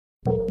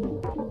Welcome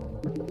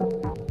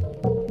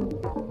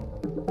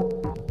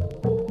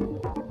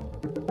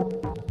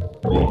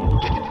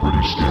to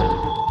Pretty Scary,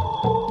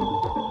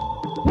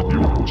 with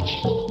your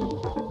hosts,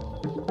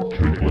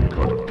 Caitlin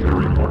Cutt,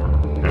 Gary Martin,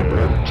 and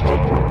Ed Todd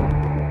Brown.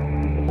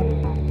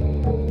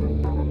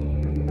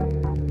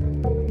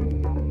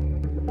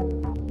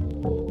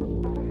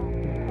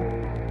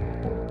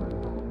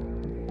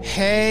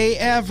 Hey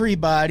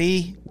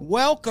everybody,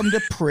 welcome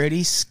to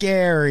Pretty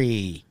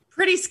Scary.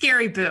 Pretty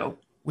scary, boo.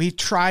 We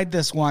tried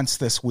this once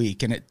this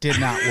week and it did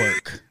not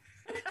work.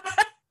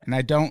 And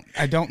I don't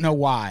know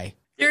why.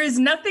 There is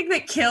nothing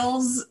that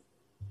kills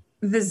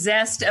the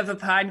zest of a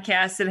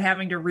podcast than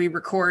having to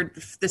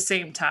re-record the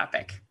same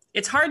topic.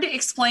 It's hard to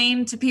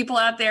explain to people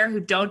out there who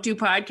don't do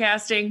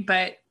podcasting,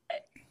 but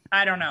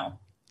I don't know.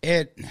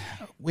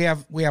 We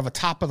have a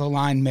top of the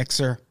line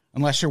mixer.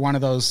 Unless you're one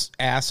of those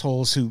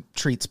assholes who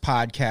treats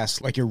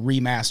podcasts like you're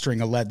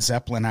remastering a Led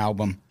Zeppelin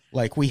album.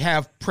 Like, we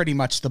have pretty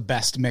much the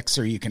best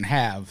mixer you can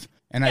have.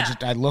 And yeah.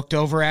 I looked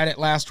over at it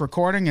last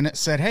recording and it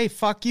said, hey,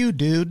 fuck you,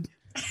 dude.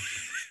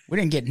 We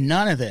didn't get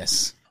none of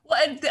this. Well,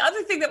 and the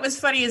other thing that was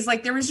funny is,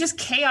 like, there was just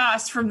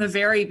chaos from the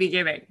very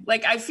beginning.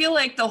 Like, I feel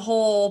like the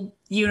whole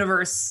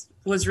universe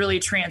was really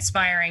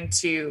transpiring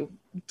to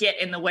get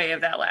in the way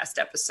of that last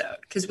episode.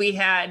 Because we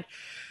had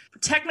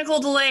technical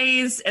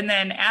delays, and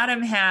then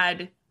Adam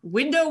had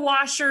window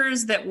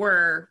washers that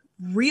were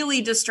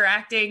really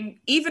distracting,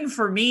 even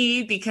for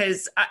me,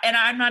 because, and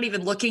I'm not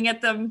even looking at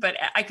them, but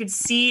I could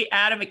see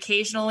Adam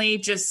occasionally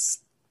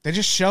They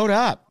just showed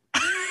up.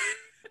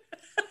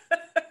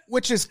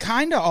 Which is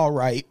kind of all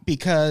right,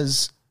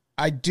 because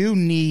I do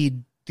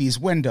need these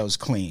windows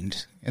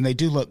cleaned, and they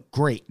do look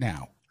great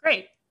now.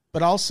 Great.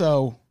 But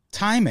also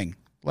timing,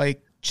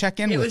 like, check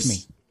in with me.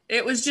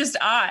 It was just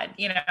odd,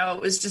 you know,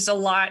 it was just a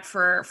lot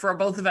for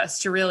both of us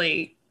to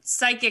really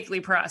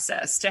psychically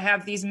process, to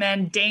have these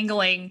men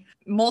dangling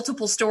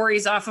multiple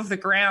stories off of the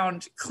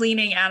ground,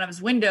 cleaning Adam's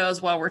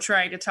windows while we're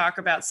trying to talk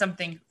about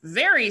something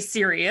very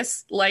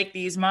serious like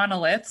these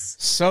monoliths.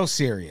 So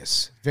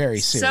serious.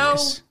 Very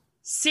serious. So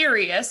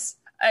serious.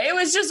 It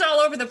was just all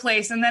over the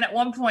place. And then at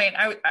one point,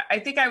 I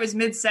think I was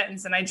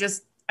mid-sentence and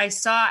I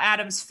saw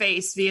Adam's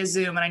face via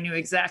Zoom and I knew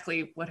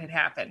exactly what had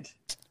happened.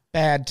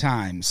 Bad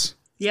times.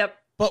 Yep.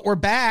 But we're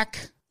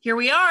back. Here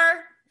we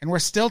are. And we're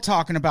still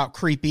talking about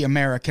creepy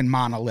American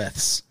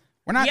monoliths.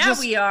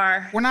 We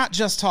are. We're not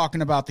just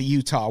talking about the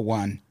Utah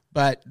one,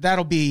 but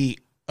that'll be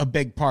a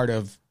big part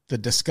of the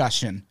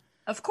discussion.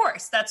 Of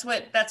course, that's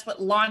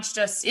what launched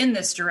us in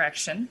this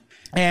direction.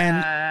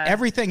 And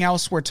everything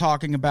else we're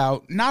talking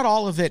about, not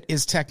all of it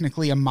is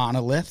technically a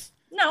monolith.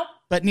 No.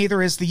 But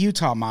neither is the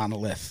Utah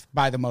monolith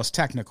by the most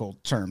technical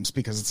terms,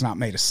 because it's not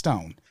made of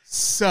stone.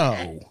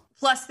 So.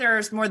 Plus,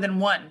 there's more than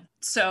one.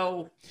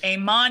 So a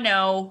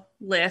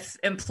monolith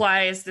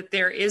implies that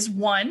there is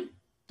one.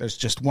 There's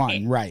just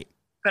one, right.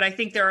 But I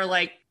think there are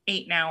like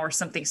 8 now or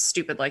something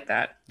stupid like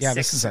that. Yeah,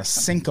 this is a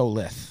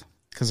cincolith,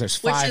 because there's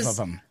 5 of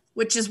them.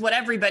 Which is what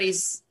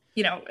everybody's,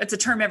 you know, it's a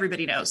term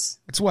everybody knows.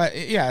 It's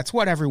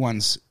what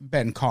everyone's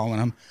been calling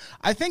them.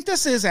 I think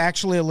this is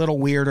actually a little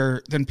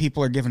weirder than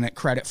people are giving it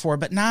credit for,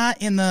 but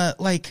not in the,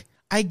 like,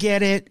 I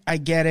get it.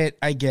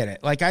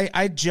 Like,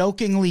 I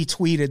jokingly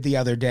tweeted the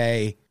other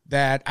day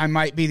that I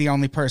might be the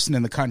only person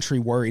in the country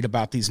worried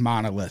about these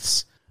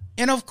monoliths.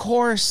 And of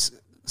course,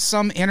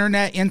 some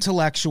internet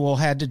intellectual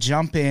had to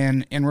jump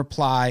in and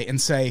reply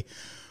and say,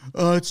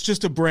 it's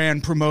just a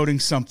brand promoting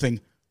something.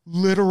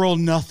 Literal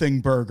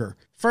nothing burger.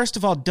 First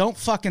of all, don't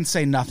fucking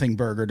say nothing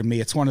burger to me.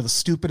 It's one of the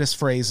stupidest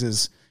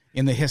phrases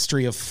in the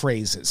history of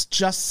phrases.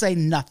 Just say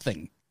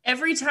nothing.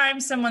 Every time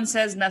someone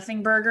says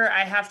nothing burger,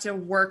 I have to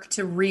work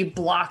to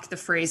re-block the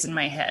phrase in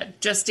my head,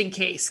 just in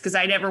case, because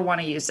I never want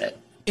to use it.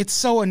 It's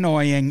so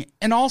annoying.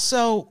 And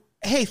also,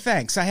 hey,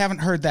 thanks. I haven't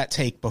heard that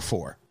take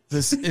before.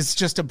 This is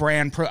just a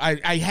brand.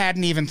 I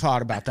hadn't even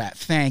thought about that.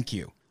 Thank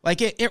you.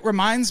 Like, it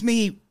reminds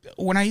me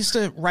when I used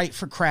to write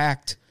for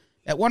Cracked.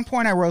 At one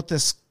point, I wrote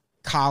this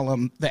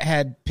column that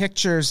had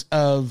pictures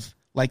of,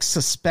 like,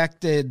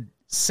 suspected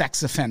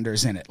sex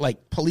offenders in it,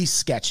 like police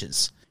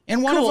sketches.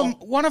 And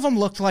one of them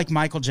looked like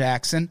Michael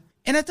Jackson.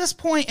 And at this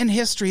point in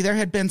history, there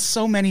had been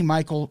so many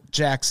Michael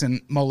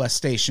Jackson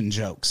molestation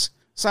jokes.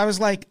 So I was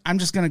like, I'm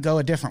just going to go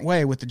a different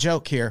way with the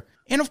joke here.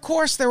 And of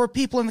course, there were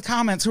people in the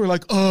comments who were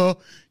like,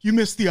 you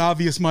missed the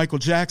obvious Michael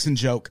Jackson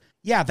joke.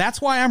 Yeah,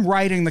 that's why I'm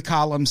writing the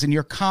columns and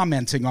you're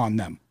commenting on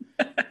them.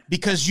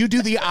 Because you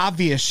do the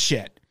obvious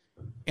shit.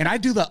 And I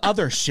do the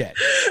other shit.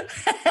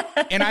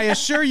 And I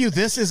assure you,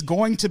 this is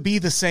going to be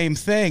the same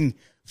thing.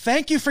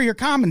 Thank you for your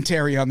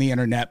commentary on the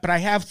internet, but I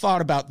have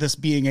thought about this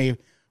being a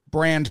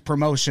brand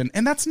promotion,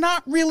 and that's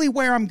not really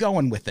where I'm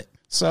going with it.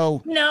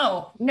 So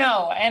no.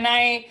 And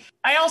I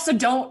also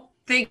don't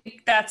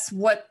think that's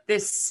what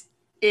this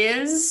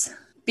is,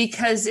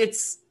 because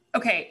it's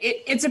okay.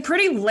 It's a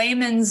pretty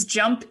layman's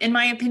jump, in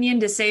my opinion,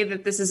 to say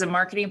that this is a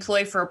marketing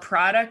ploy for a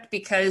product,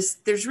 because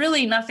there's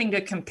really nothing to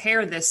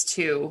compare this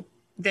to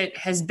that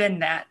has been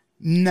that.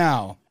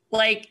 No.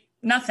 Like,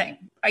 nothing.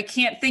 I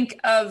can't think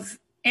of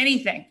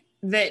anything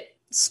that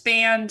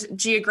spanned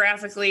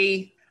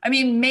geographically. I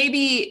mean,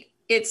 maybe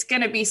it's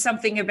going to be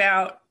something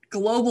about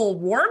global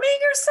warming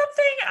or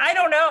something. I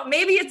don't know.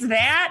 Maybe it's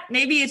that.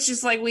 Maybe it's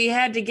just like we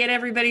had to get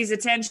everybody's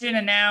attention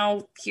and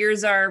now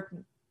here's our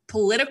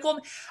political.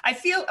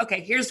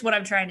 Here's what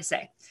I'm trying to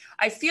say.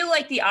 I feel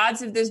like the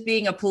odds of this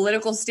being a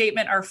political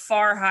statement are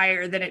far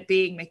higher than it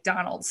being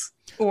McDonald's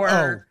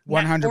or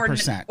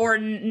 100%. or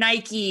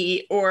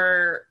Nike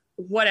or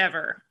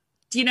whatever.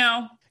 Do you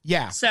know?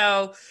 Yeah.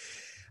 So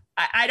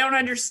I don't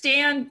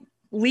understand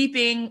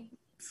leaping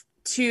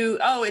to,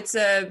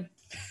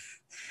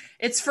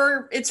 it's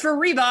for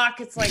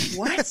Reebok. It's like,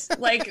 what?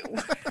 Like,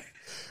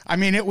 I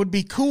mean, it would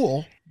be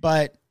cool,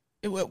 but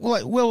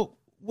well,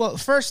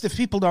 first, if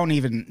people don't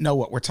even know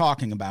what we're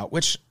talking about,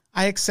 which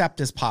I accept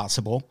as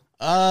possible.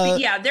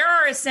 Yeah, there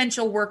are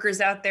essential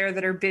workers out there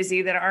that are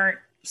busy that aren't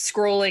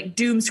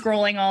doom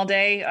scrolling all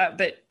day.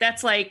 But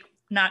that's like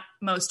not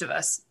most of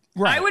us.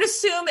 Right. I would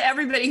assume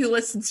everybody who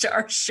listens to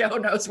our show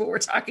knows what we're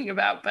talking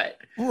about, but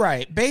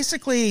right.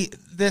 Basically,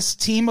 this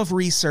team of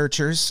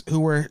researchers who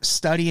were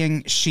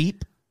studying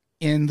sheep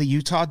in the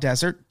Utah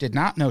desert did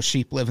not know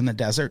sheep live in the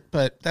desert,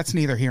 but that's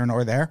neither here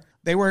nor there.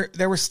 They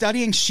were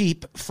studying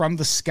sheep from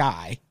the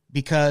sky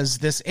because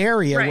this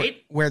area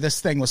where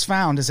this thing was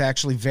found is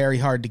actually very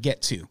hard to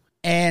get to.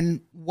 And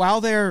while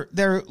they're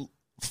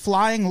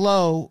flying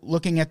low,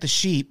 looking at the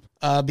sheep,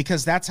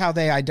 because that's how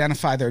they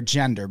identify their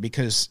gender,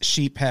 because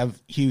sheep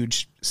have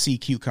huge sea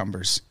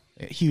cucumbers,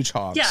 huge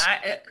hogs.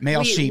 Yeah,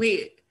 male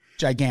sheep,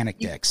 gigantic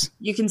dicks.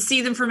 You can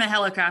see them from a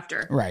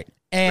helicopter. Right.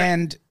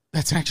 And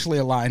that's actually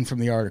a line from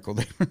the article.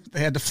 They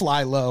had to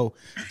fly low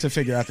to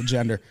figure out the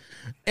gender.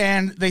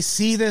 And they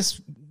see this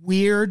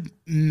weird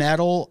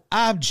metal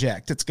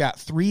object. It's got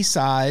 3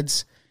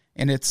 sides,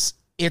 and it's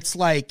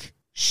like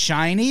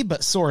shiny,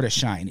 but sort of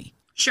shiny.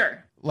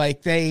 Sure.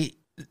 Like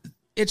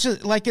it's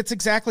just, like, it's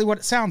exactly what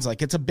it sounds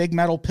like. It's a big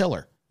metal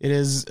pillar. It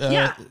is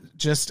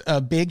just a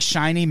big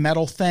shiny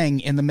metal thing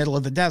in the middle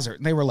of the desert.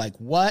 And they were like,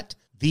 what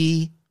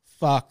the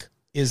fuck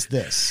is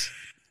this?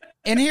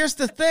 And here's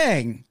the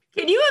thing.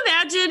 Can you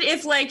imagine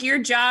if like your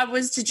job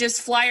was to just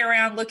fly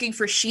around looking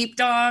for sheep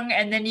dong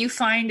and then you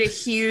find a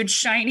huge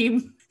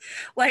shiny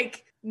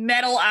like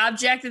metal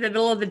object in the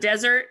middle of the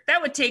desert?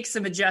 That would take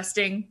some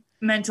adjusting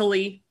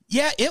mentally.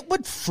 Yeah, it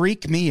would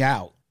freak me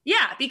out.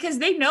 Yeah, because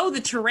they know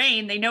the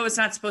terrain. They know it's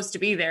not supposed to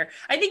be there.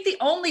 I think the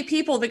only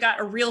people that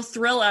got a real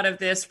thrill out of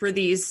this were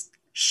these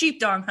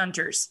sheepdog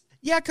hunters.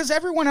 Yeah, because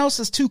everyone else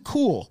is too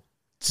cool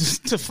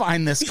to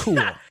find this cool.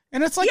 Yeah.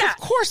 And it's like, of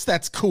course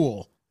that's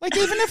cool. Like,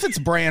 even if it's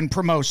brand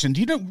promotion, do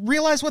you don't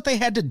realize what they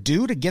had to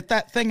do to get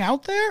that thing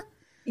out there?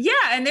 Yeah,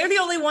 and they're the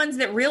only ones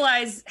that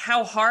realize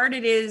how hard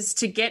it is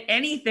to get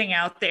anything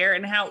out there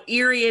and how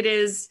eerie it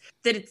is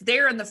that it's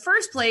there in the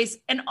first place.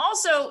 And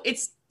also,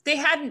 they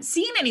hadn't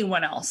seen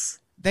anyone else.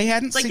 They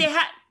hadn't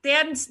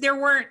there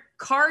weren't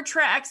car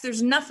tracks.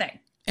 There's nothing.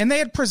 And they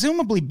had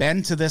presumably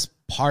been to this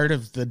part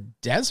of the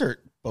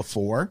desert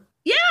before.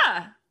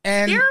 Yeah.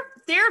 And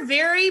they're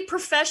very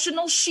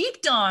professional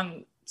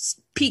sheepdog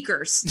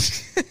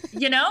peekers,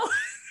 you know?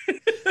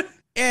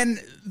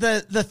 And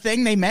the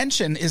thing they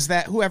mention is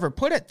that whoever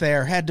put it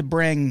there had to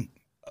bring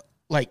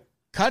like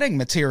cutting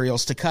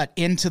materials to cut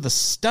into the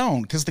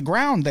stone, because the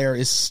ground there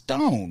is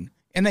stone.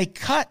 And they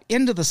cut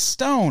into the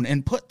stone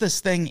and put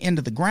this thing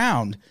into the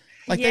ground.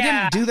 Like, they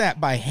didn't do that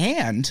by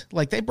hand.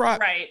 Like, they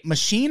brought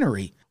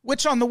machinery,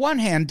 which on the one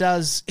hand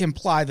does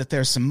imply that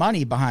there's some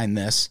money behind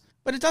this,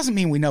 but it doesn't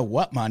mean we know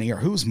what money or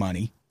whose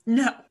money.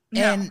 No.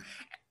 And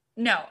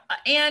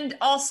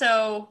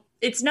also,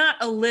 it's not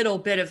a little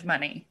bit of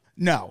money.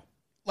 No.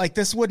 Like,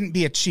 this wouldn't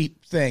be a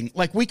cheap thing.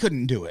 Like, we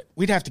couldn't do it.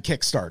 We'd have to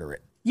Kickstarter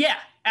it. Yeah,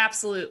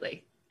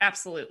 absolutely.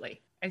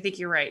 Absolutely. I think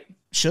you're right.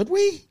 Should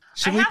we?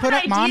 Should we put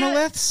up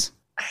monoliths?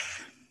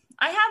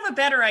 I have a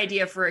better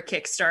idea for a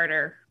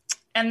Kickstarter.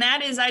 And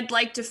that is, I'd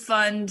like to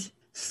fund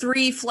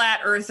 3 flat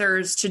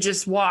earthers to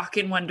just walk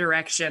in one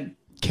direction.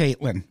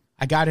 Caitlin,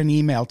 I got an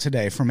email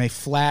today from a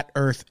flat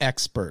earth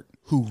expert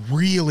who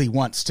really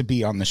wants to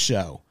be on the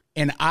show.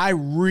 And I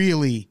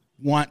really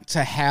want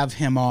to have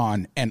him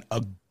on and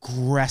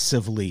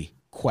aggressively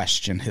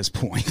question his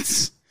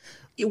points.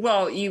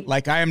 Well,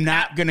 I am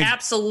not going to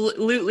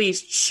absolutely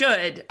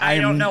should. I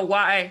don't know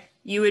why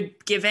you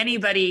would give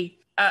anybody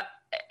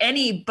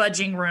any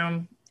budging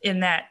room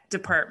in that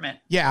department.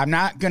 Yeah, I'm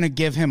not going to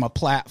give him a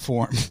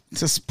platform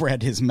to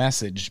spread his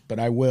message, but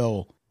I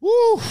will.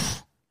 Woo!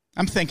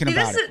 I'm thinking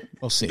about it.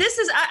 We'll see.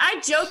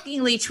 I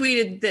jokingly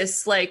tweeted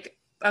this like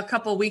a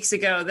couple weeks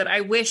ago that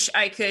I wish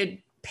I could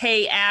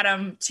pay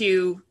Adam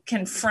to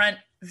confront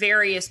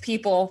various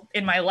people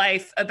in my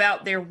life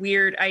about their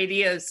weird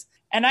ideas.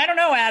 And I don't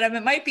know, Adam,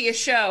 it might be a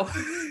show.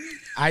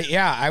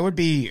 I would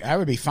be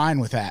fine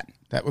with that.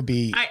 That would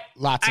be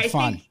lots of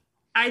fun.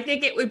 I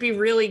think it would be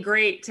really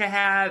great to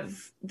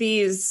have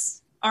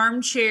these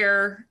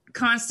armchair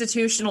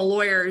constitutional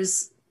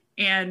lawyers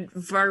and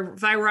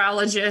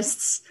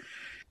virologists.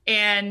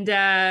 And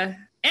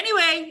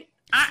anyway,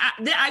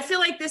 I feel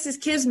like this is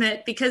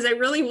kismet, because I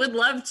really would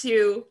love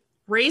to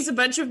raise a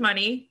bunch of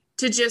money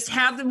to just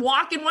have them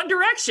walk in one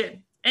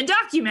direction. and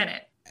document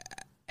it.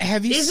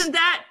 Have you? Isn't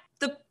that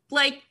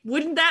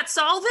wouldn't that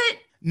solve it?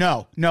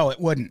 No, it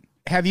wouldn't.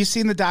 Have you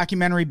seen the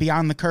documentary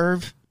Beyond the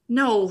Curve?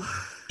 No.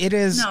 It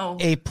is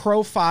a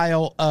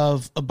profile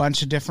of a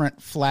bunch of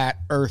different flat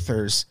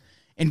earthers.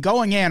 And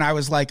going in, I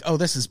was like, oh,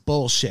 this is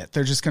bullshit.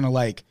 They're just going to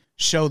like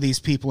show these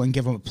people and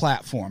give them a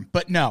platform.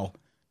 But no,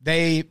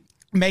 they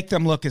make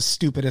them look as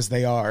stupid as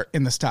they are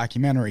in this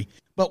documentary.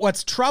 But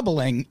what's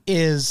troubling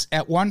is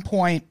at one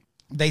point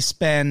they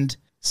spend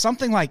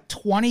something like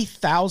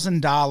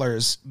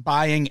 $20,000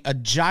 buying a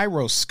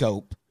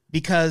gyroscope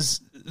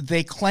because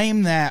they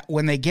claim that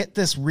when they get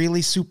this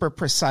really super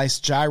precise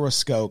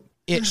gyroscope,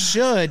 it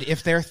should,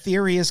 if their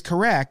theory is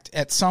correct,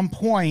 at some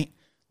point,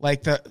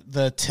 like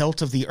the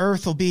tilt of the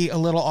earth will be a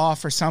little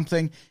off or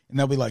something, and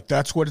they'll be like,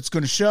 that's what it's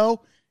going to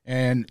show,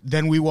 and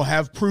then we will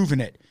have proven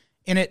it.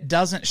 And it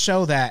doesn't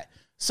show that.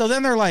 So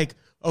then they're like,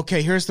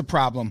 okay, here's the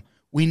problem.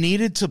 We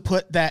needed to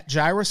put that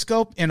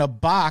gyroscope in a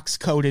box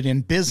coated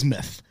in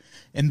bismuth,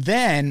 and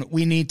then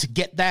we need to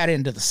get that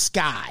into the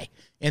sky.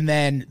 And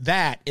then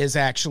that is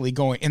actually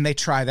going, and they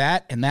try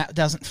that, and that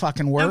doesn't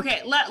fucking work.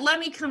 Okay, let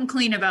me come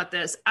clean about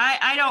this.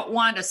 I don't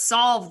want to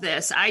solve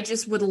this. I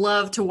just would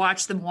love to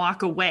watch them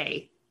walk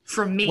away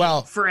from me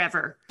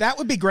forever. That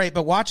would be great,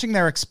 but watching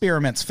their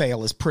experiments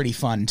fail is pretty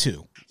fun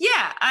too.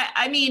 Yeah,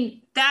 I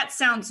mean, that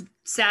sounds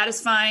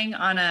satisfying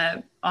on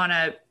a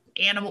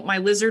animal, my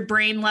lizard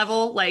brain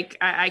level. Like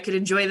I could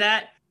enjoy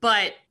that.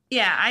 But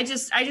yeah, I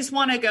just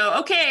want to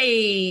go,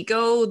 okay,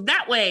 go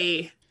that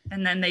way.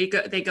 And then they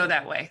go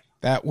that way.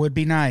 That would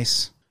be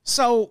nice.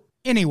 So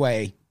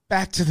anyway,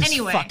 back to this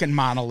fucking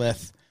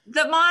monolith.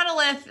 The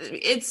monolith,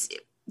 it's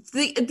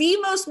the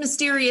most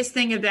mysterious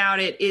thing about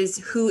it is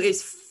who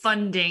is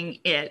funding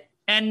it,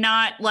 and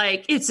not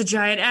like it's a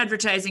giant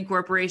advertising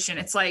corporation.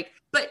 It's like,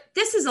 but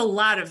this is a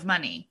lot of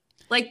money.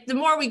 Like the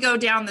more we go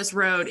down this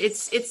road,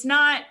 it's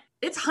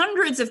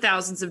hundreds of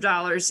thousands of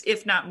dollars,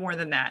 if not more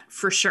than that,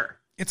 for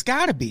sure. It's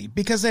got to be,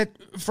 because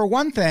for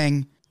one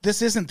thing,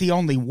 this isn't the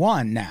only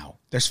one now.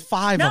 There's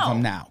 5 of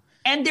them now.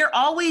 And they're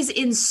always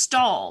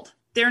installed.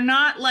 They're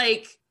not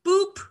like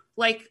boop,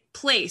 like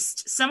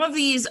placed. Some of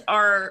these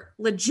are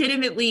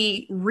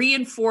legitimately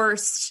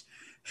reinforced.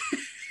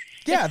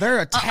 Yeah, they're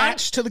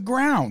attached to the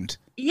ground.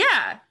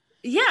 Yeah.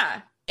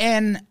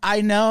 And I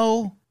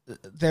know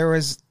there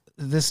was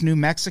this New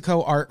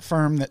Mexico art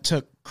firm that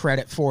took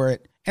credit for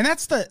it. And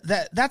that's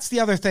the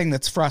other thing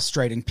that's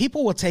frustrating.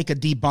 People will take a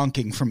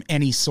debunking from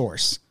any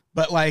source.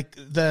 But like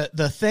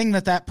the thing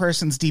that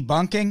person's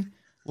debunking,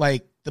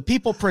 like, the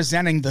people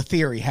presenting the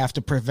theory have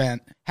to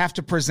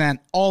present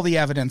all the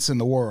evidence in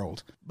the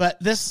world.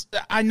 But this,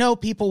 I know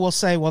people will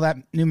say, well, that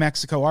New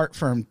Mexico art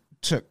firm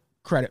took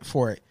credit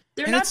for it.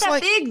 They're not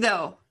that big,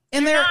 though.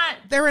 And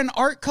they're an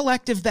art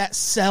collective that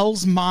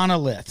sells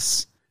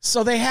monoliths.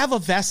 So they have a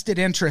vested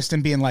interest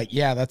in being like,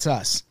 yeah, that's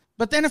us.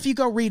 But then if you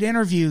go read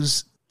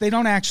interviews, they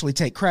don't actually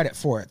take credit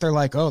for it. They're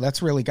like, oh,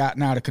 that's really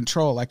gotten out of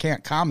control. I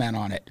can't comment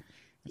on it.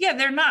 Yeah,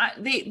 they're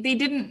not. They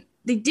didn't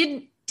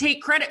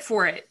take credit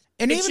for it.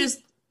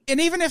 And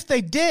even if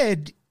they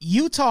did,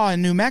 Utah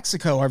and New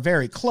Mexico are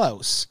very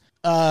close.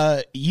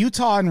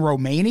 Utah and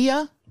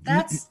Romania,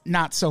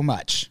 not so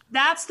much.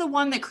 That's the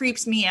one that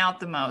creeps me out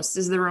the most,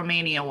 is the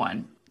Romania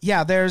one.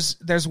 Yeah, there's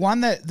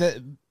one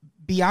that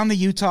beyond the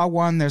Utah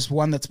one, there's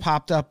one that's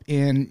popped up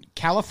in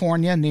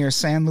California near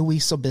San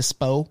Luis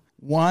Obispo,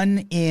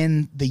 one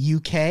in the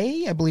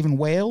UK, I believe in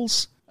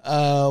Wales,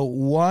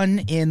 one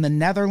in the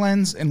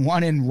Netherlands, and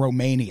one in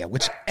Romania,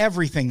 which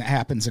everything that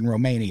happens in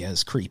Romania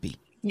is creepy.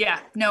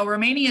 Yeah, no,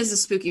 Romania is a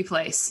spooky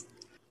place.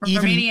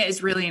 Romania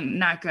is really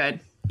not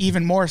good.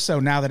 Even more so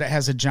now that it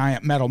has a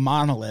giant metal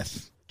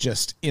monolith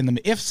just in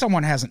the, if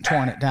someone hasn't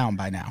torn it down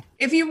by now.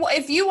 If you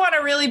want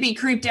to really be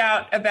creeped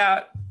out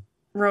about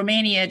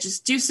Romania,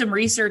 just do some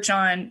research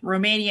on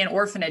Romanian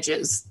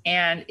orphanages,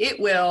 and it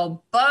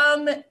will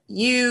bum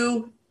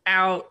you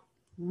out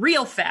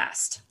real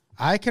fast.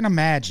 I can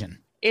imagine.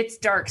 It's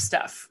dark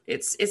stuff.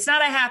 It's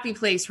not a happy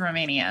place,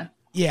 Romania.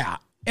 Yeah.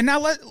 And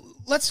now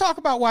let's talk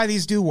about why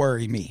these do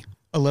worry me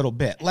a little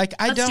bit. Like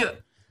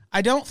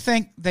I don't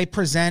think they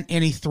present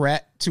any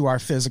threat to our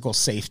physical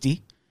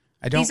safety.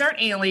 These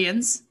aren't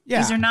aliens. Yeah.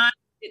 These are not.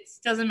 It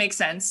doesn't make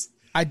sense.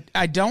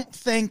 I don't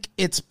think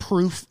it's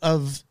proof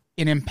of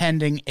an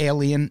impending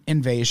alien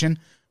invasion.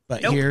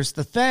 But Here's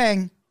the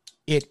thing.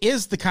 It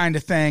is the kind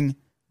of thing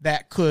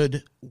that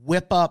could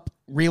whip up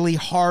really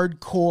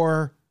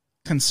hardcore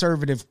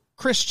conservative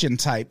Christian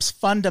types,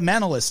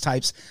 fundamentalist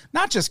types,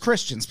 not just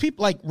Christians,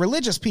 people like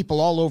religious people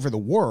all over the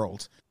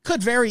world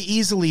could very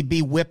easily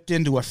be whipped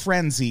into a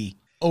frenzy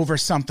over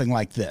something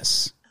like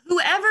this.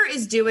 Whoever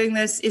is doing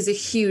this is a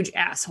huge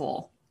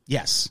asshole.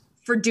 Yes.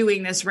 For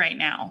doing this right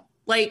now.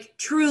 Like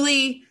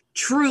truly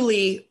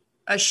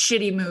a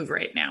shitty move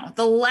right now.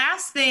 The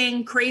last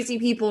thing crazy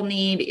people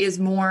need is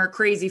more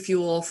crazy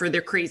fuel for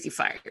their crazy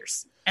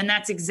fires. And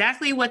that's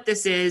exactly what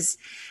this is.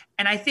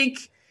 And I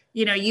think,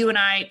 you and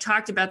I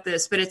talked about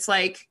this, but it's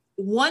like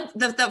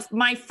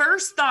my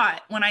first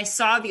thought when I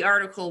saw the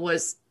article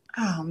was,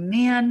 Oh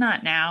man,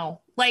 not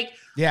now. Like,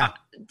 Yeah.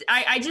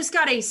 I just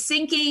got a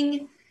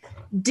sinking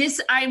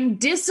I'm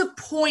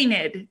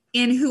disappointed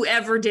in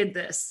whoever did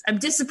this. I'm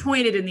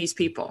disappointed in these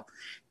people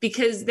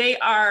because they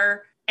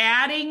are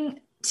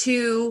adding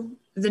to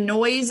the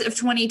noise of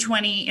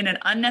 2020 in an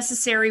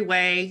unnecessary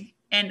way.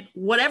 And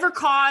whatever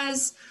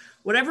cause,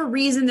 whatever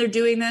reason they're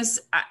doing this,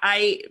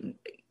 I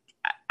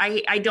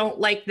don't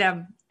like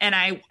them, and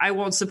I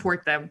won't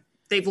support them.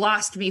 They've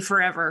lost me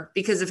forever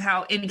because of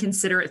how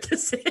inconsiderate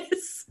this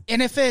is.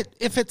 And if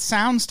it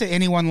sounds to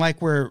anyone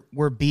like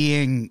we're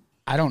being,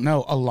 I don't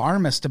know,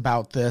 alarmist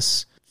about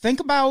this, think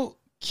about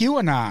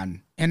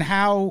QAnon and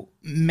how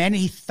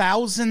many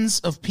thousands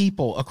of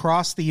people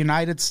across the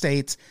United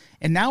States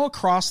and now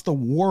across the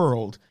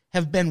world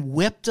have been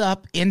whipped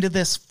up into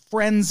this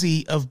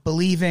frenzy of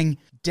believing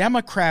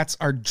Democrats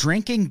are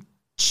drinking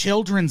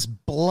children's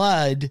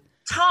blood.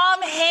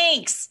 Tom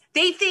Hanks.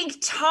 They think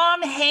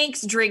Tom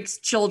Hanks drinks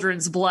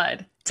children's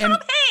blood. Tom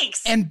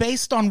Hanks. And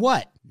based on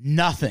what?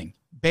 Nothing.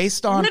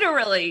 Based on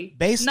literally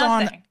based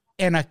nothing. on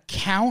an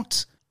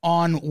account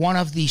on one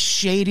of the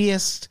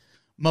shadiest,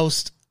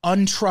 most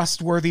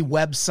untrustworthy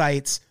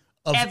websites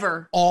of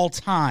ever all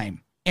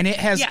time. And it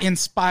has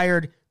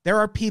inspired, there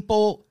are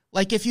people,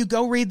 like if you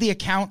go read the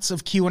accounts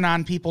of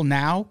QAnon people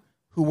now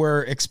who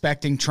were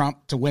expecting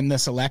Trump to win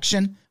this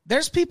election,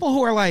 there's people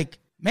who are like,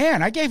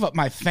 man, I gave up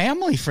my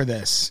family for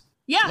this.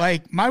 Yeah.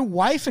 Like my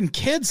wife and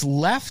kids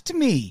left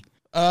me.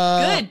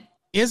 Good.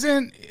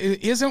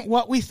 Isn't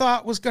what we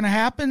thought was going to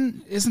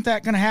happen? Isn't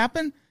that going to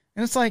happen?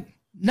 And it's like,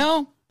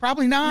 no,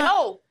 probably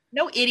not.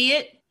 No,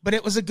 idiot. But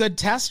it was a good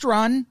test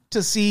run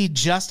to see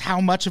just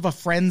how much of a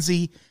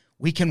frenzy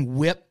we can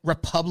whip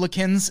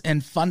Republicans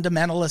and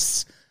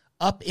fundamentalists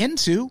up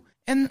into.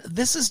 And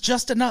this is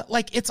just enough.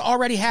 Like, it's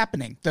already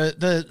happening.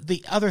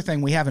 The other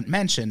thing we haven't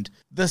mentioned,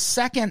 the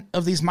second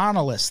of these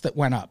monoliths that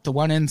went up, the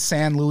one in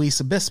San Luis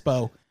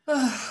Obispo,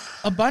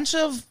 a bunch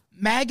of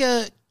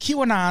MAGA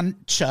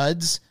QAnon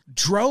chuds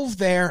drove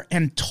there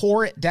and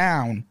tore it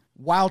down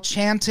while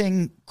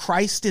chanting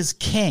Christ is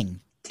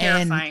King.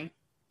 Terrifying. And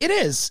it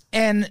is.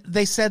 And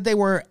they said they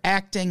were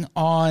acting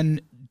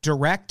on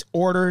direct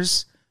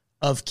orders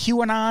of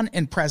QAnon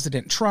and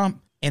President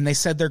Trump. And they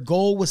said their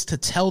goal was to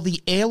tell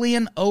the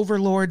alien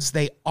overlords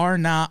they are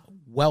not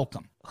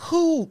welcome.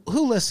 Who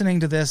listening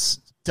to this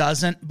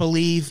doesn't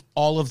believe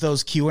all of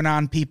those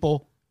QAnon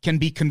people can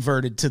be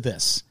converted to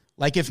this?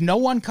 Like, if no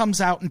one comes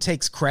out and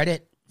takes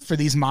credit for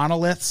these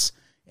monoliths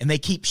and they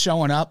keep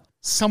showing up,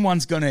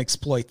 someone's going to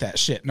exploit that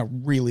shit in a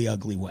really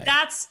ugly way.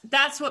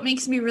 That's what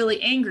makes me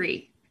really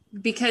angry,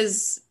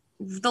 because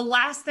the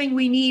last thing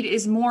we need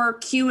is more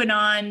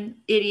QAnon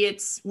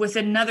idiots with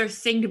another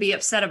thing to be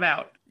upset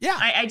about. Yeah.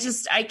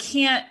 I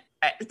can't.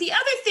 The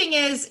other thing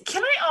is,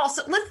 can I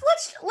also let's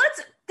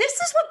this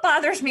is what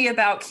bothers me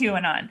about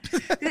QAnon.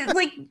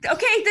 Like,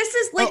 okay, this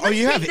is like,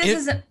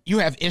 you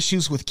have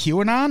issues with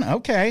QAnon?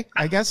 Okay,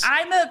 I guess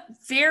I'm a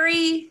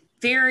very,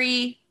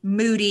 very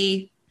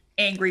moody,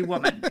 angry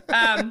woman.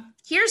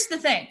 Here's the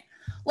thing.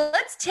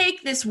 Let's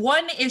take this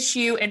one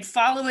issue and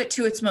follow it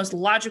to its most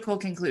logical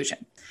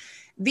conclusion.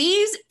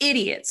 These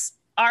idiots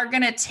are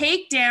going to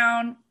take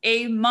down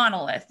a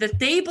monolith that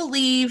they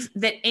believe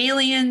that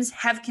aliens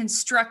have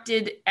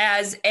constructed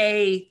as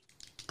a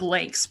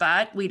blank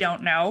spot. We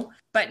don't know.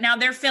 But now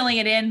they're filling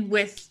it in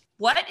with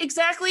what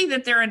exactly?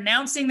 That they're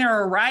announcing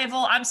their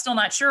arrival. I'm still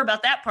not sure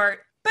about that part.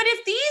 But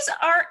if these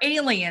are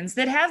aliens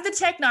that have the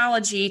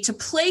technology to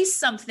place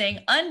something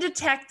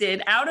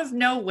undetected out of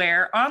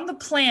nowhere on the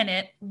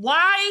planet,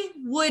 why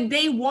would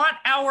they want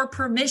our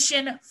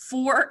permission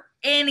for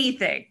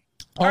anything?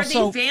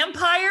 Also, are they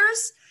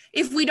vampires?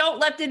 If we don't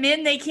let them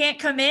in, they can't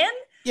come in?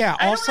 Yeah.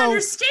 I don't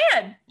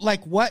understand.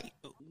 Like, what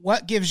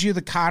gives you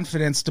the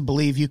confidence to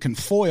believe you can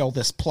foil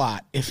this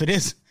plot? If it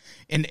is,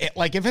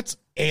 if it's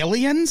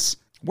aliens,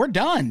 we're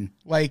done.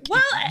 Like,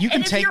 well, you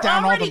can take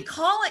down all the.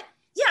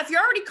 If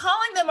you're already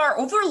calling them our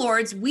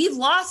overlords, we've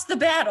lost the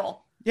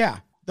battle. Yeah.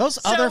 Those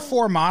other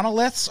 4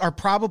 monoliths are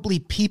probably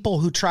people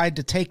who tried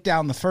to take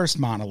down the first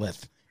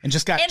monolith and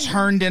just got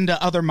turned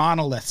into other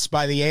monoliths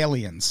by the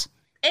aliens.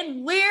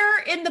 And where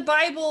in the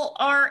Bible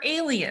are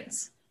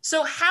aliens?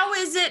 So how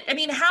is it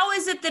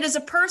that as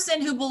a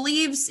person who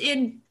believes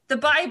in the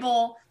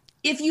Bible,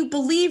 if you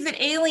believe that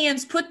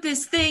aliens put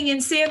this thing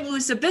in San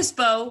Luis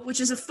Obispo,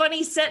 which is a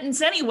funny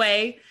sentence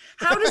anyway,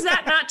 how does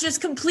that not just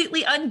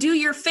completely undo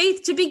your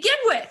faith to begin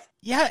with?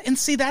 Yeah, and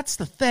see, that's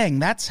the thing.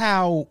 That's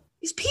how...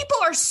 These people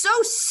are so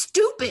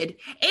stupid,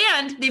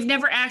 and they've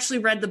never actually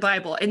read the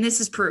Bible, and this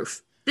is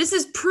proof. This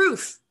is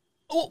proof.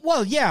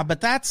 Well, yeah,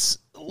 but that's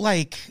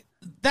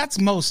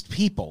most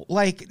people.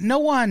 Like, no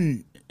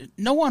one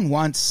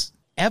wants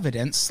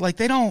evidence. Like,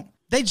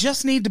 they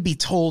just need to be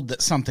told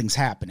that something's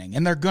happening,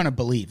 and they're going to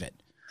believe it.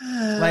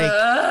 Like,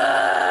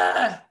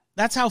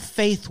 that's how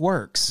faith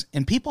works.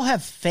 And people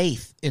have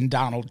faith in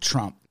Donald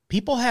Trump.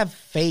 People have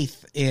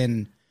faith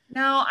in...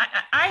 No,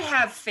 I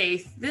have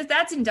faith.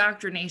 That's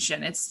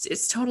indoctrination.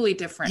 It's totally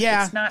different.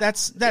 Yeah, it's not,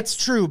 that's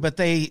true, but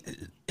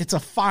it's a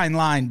fine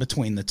line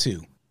between the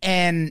two.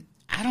 And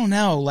I don't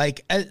know,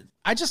 like,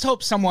 I just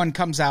hope someone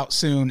comes out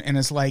soon and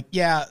is like,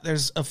 yeah,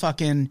 there's a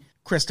fucking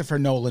Christopher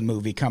Nolan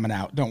movie coming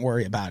out. Don't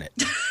worry about it.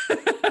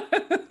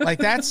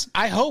 Like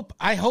I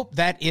hope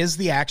that is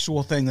the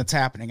actual thing that's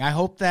happening. I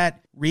hope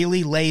that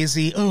really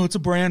lazy, oh, it's a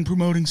brand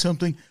promoting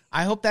something.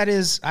 I hope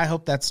that's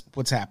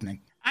what's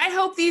happening. I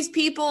hope these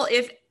people,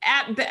 if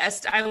at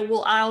best,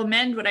 I'll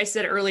amend what I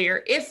said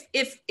earlier.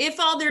 If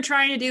all they're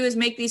trying to do is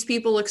make these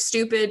people look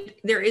stupid,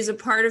 there is a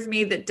part of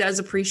me that does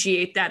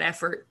appreciate that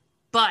effort,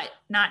 but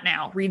not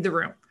now. Read the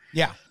room.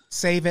 Yeah.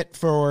 Save it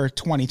for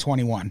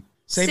 2021.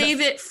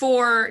 Save it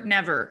for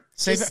never.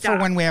 Save Just it for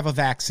when we have a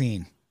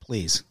vaccine,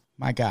 please.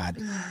 My God.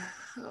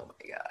 Oh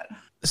my God.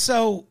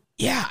 So,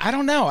 yeah, I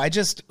don't know.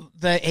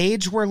 The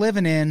age we're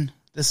living in,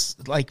 this,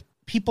 like,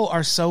 people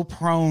are so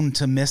prone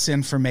to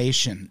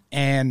misinformation,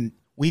 and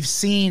we've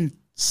seen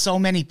so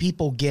many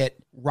people get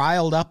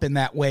riled up in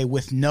that way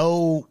with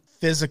no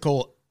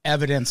physical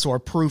evidence or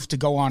proof to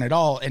go on at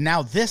all. And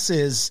now this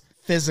is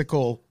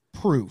physical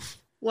proof.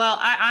 Well,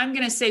 I'm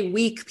going to say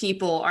weak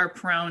people are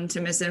prone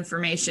to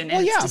misinformation. And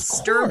Well, yeah, it's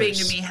disturbing of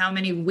course. to me how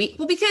many weak,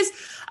 well, because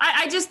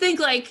I just think,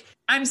 like,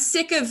 I'm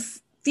sick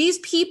of these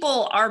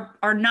people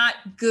are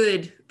not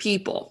good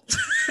people.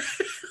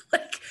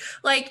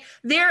 like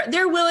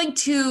they're willing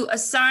to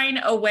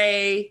assign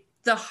away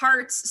the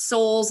hearts,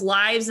 souls,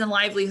 lives, and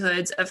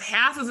livelihoods of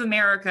half of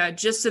America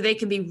just so they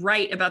can be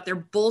right about their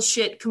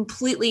bullshit,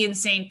 completely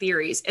insane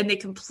theories. And they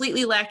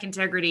completely lack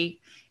integrity,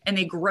 and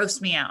they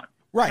gross me out.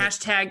 Right.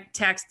 Hashtag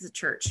tax the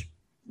church.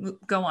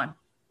 Go on.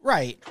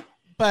 Right.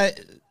 But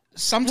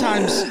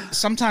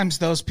sometimes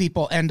those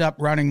people end up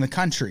running the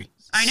country.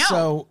 I know.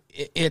 So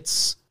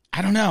it's,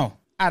 I don't know.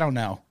 I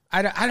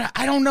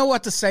don't know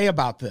what to say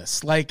about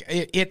this. Like,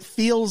 it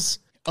feels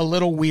a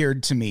little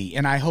weird to me,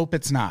 and I hope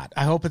it's not.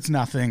 I hope it's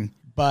nothing,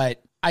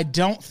 but I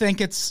don't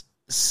think it's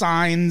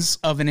signs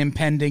of an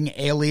impending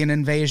alien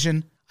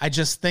invasion. I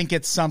just think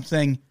it's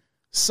something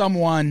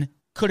someone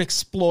could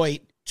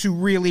exploit to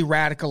really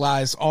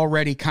radicalize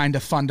already kind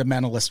of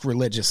fundamentalist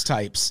religious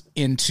types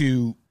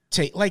into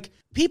like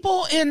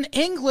people in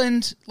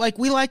England. Like,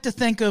 we like to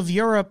think of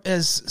Europe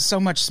as so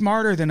much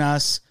smarter than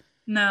us.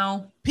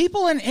 No.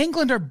 People in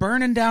England are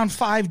burning down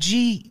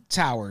 5G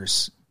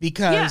towers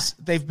because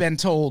they've been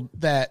told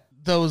that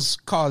those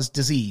cause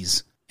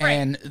disease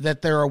and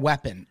that they're a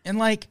weapon. And,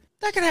 like,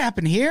 that could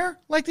happen here.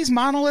 Like, these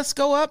monoliths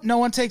go up, no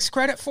one takes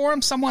credit for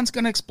them, someone's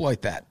going to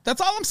exploit that.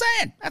 That's all I'm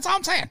saying.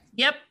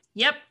 Yep.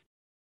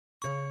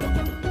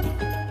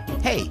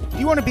 Hey, do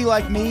you want to be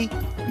like me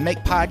and make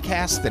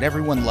podcasts that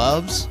everyone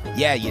loves?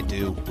 Yeah, you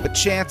do. But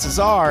chances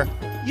are,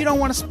 you don't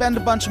want to spend a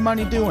bunch of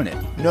money doing it.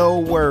 No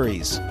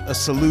worries. A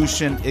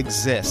solution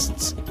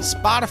exists.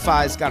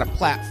 Spotify's got a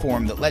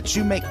platform that lets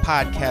you make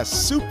podcasts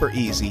super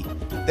easy,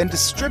 then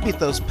distribute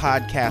those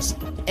podcasts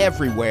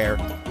everywhere,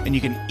 and you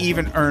can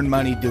even earn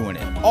money doing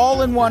it.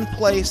 All in one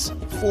place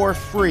for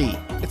free.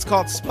 It's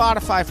called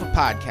Spotify for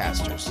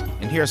Podcasters,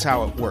 and here's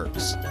how it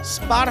works.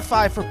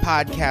 Spotify for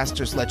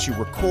Podcasters lets you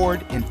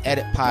record and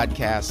edit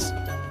podcasts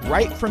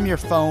right from your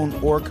phone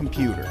or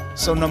computer.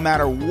 So no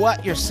matter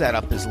what your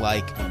setup is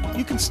like,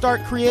 you can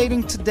start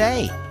creating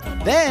today.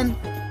 Then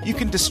you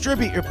can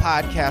distribute your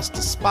podcast to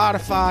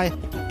Spotify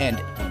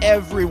and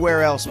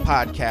everywhere else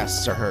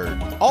podcasts are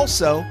heard.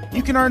 Also,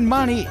 you can earn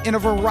money in a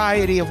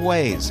variety of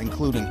ways,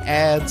 including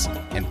ads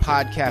and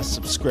podcast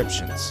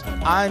subscriptions.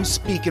 I'm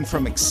speaking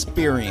from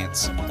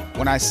experience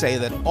when I say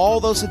that all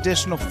those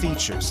additional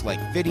features like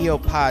video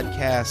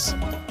podcasts,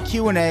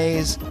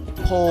 Q&As,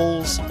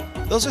 polls,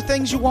 those are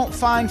things you won't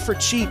find for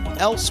cheap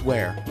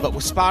elsewhere. But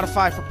with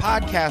Spotify for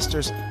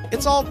Podcasters,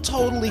 it's all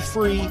totally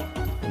free,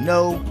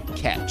 no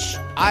catch.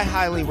 I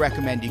highly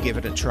recommend you give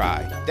it a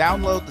try.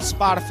 Download the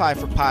Spotify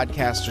for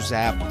Podcasters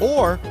app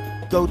or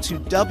go to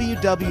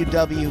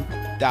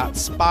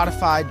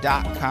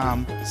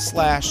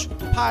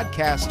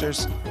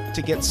www.spotify.com/podcasters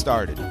to get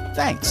started.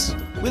 Thanks.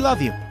 We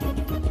love you.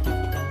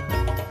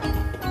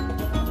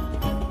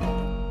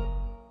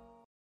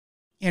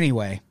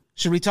 Anyway,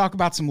 should we talk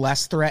about some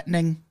less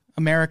threatening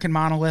American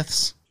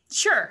monoliths?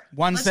 Sure.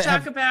 Ones Let's that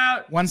talk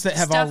about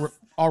have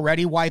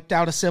already wiped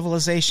out a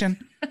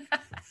civilization.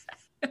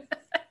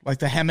 Like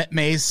the Hemet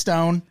Maze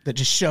stone that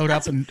just showed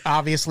up and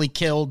obviously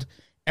killed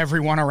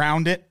everyone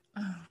around it.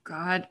 Oh,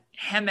 God.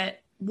 Hemet.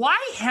 Why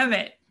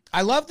Hemet?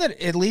 I love that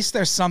at least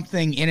there's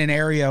something in an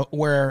area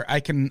where I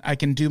can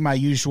do my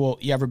usual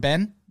 "you ever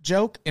been"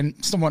 joke, and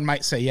someone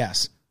might say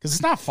yes, because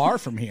it's not far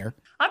from here.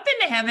 I've been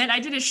to Hemet. I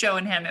did a show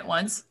in Hemet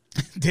once.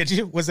 Did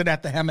you? Was it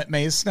at the Hemet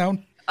Maze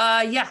stone?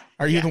 Yeah.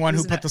 Are you the one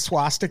who put the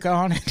swastika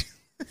on it?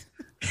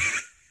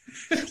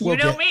 You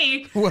know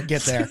me. We'll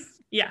get there.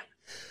 Yeah.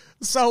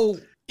 So,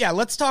 yeah,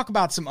 let's talk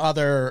about some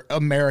other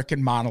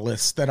American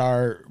monoliths that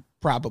are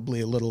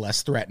probably a little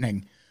less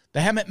threatening. The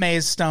Hemet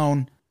Maze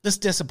stone, this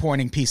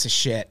disappointing piece of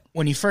shit.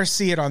 When you first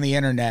see it on the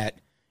internet,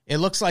 it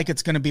looks like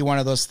it's going to be one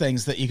of those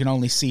things that you can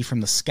only see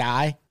from the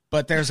sky.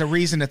 But there's a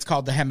reason it's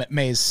called the Hemet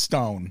Maze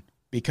stone,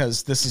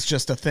 because this is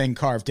just a thing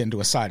carved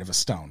into a side of a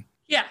stone.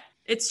 Yeah,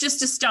 it's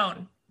just a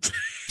stone.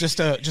 Just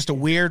a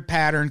weird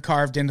pattern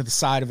carved into the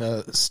side of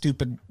a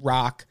stupid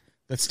rock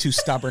that's too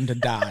stubborn to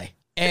die.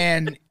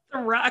 And The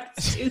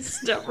Rock's too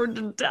stubborn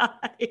to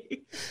die.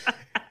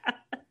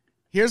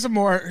 here's a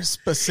more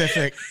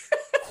specific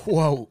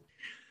quote.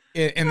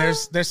 And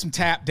there's some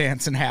tap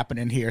dancing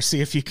happening here. See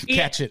if you can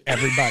catch it,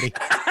 everybody.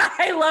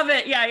 I love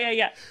it.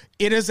 Yeah.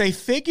 It is a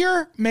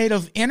figure made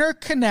of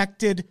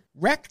interconnected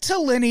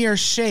rectilinear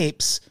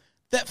shapes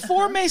that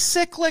form a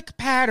cyclic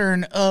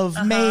pattern of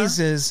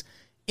mazes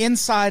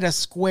inside a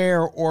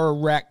square or a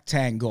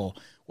rectangle.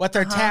 What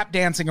they're tap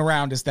dancing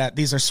around is that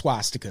these are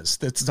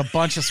swastikas. It's a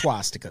bunch of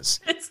swastikas.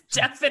 It's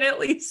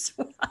definitely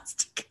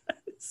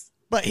swastikas.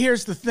 But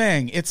here's the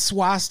thing. It's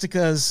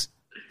swastikas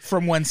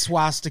from when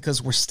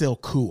swastikas were still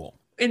cool.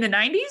 In the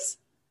 90s?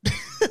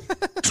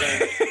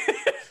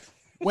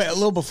 Wait, a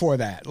little before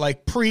that,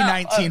 like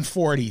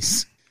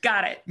pre-1940s.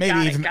 Got it. Maybe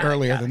got even it,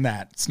 earlier got than it.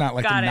 that. It's not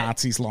like the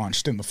Nazis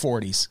launched in the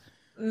 40s.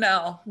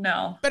 No.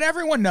 But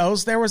everyone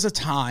knows there was a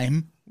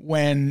time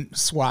when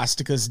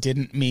swastikas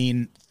didn't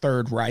mean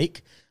Third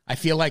Reich. I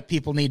feel like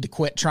people need to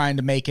quit trying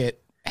to make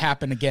it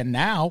happen again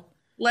now.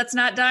 Let's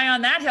not die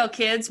on that hill,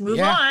 kids. Move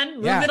on.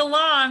 Move it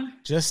along.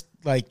 Just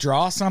like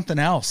draw something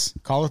else.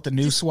 Call it the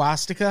new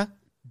swastika.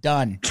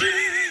 Done.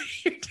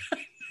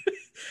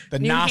 The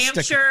New Gnostica.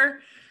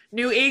 Hampshire,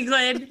 New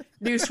England,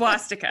 new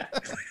swastika.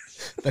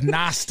 The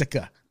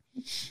Gnostica.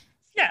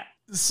 Yeah.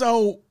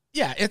 So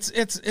yeah,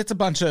 it's a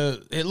bunch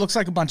of, it looks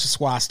like a bunch of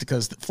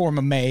swastikas that form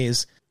a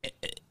maze.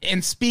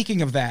 And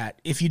speaking of that,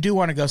 if you do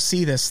want to go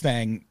see this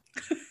thing,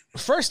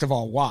 first of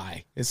all,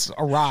 why? It's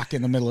a rock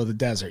in the middle of the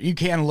desert. You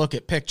can look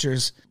at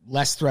pictures,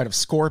 less threat of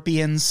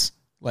scorpions,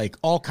 like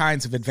all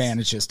kinds of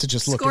advantages to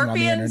just looking on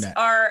the internet. Scorpions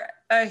are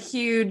a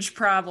huge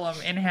problem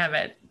in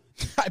Hemet.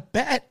 I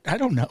bet. I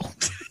don't know.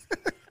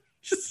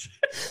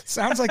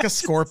 Sounds like a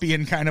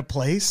scorpion kind of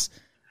place.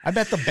 I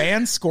bet the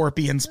band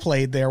Scorpions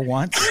played there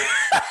once.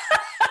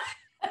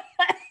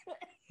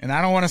 And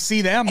I don't want to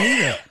see them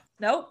either.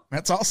 Nope.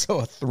 That's also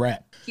a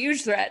threat.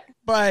 Huge threat.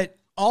 But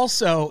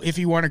also, if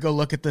you want to go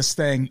look at this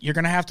thing, you're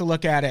going to have to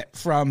look at it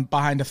from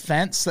behind a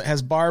fence that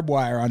has barbed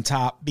wire on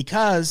top,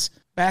 because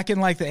back in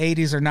like the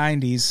 80s or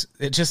 90s,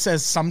 it just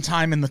says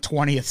sometime in the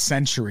 20th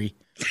century,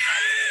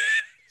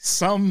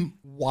 some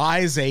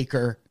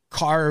wiseacre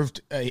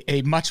carved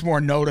a much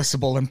more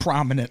noticeable and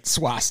prominent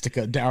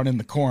swastika down in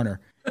the corner.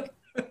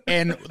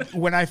 And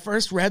when I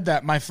first read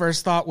that, my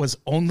first thought was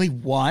only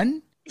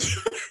one?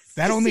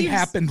 That only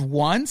happened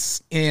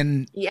once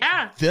in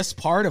this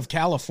part of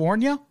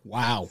California?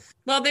 Wow.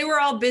 Well, they were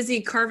all busy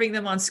carving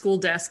them on school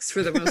desks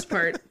for the most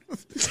part.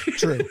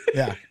 True,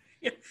 yeah.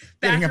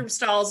 Bathroom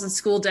stalls and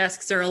school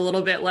desks are a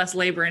little bit less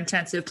labor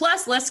intensive,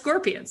 plus less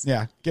scorpions.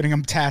 Yeah, getting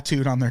them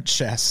tattooed on their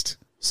chest.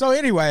 So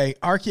anyway,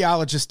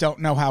 archaeologists don't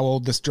know how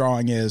old this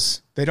drawing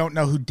is. They don't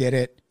know who did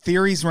it.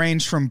 Theories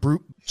range from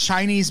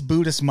Chinese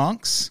Buddhist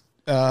monks,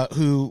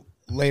 who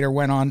later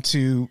went on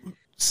to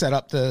set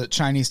up the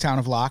Chinese town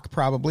of Locke,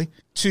 probably,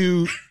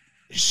 to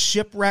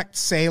shipwrecked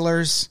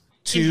sailors.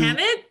 To In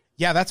Hemet?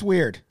 Yeah, that's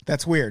weird.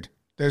 That's weird.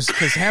 Because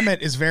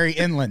Hemet is very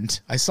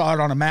inland. I saw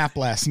it on a map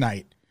last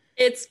night.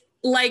 It's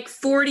like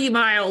 40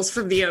 miles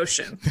from the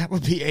ocean. That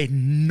would be a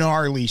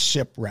gnarly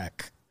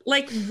shipwreck.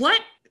 Like, what?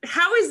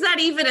 How is that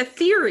even a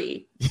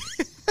theory?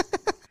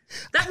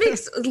 That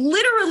makes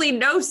literally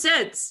no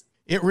sense.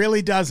 It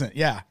really doesn't,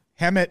 yeah.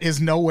 Hemet is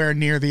nowhere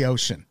near the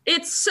ocean.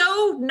 It's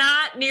so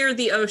not near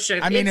the ocean.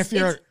 I mean, if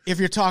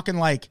you're talking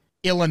like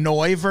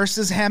Illinois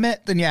versus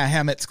Hemet, then yeah,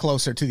 Hemet's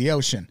closer to the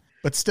ocean.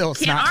 But still,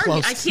 it's not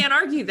close. I can't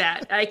argue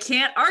that. I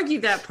can't argue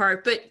that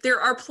part. But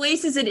there are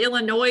places in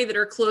Illinois that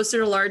are closer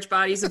to large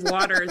bodies of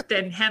water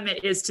than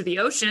Hemet is to the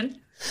ocean.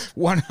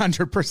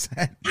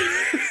 100%.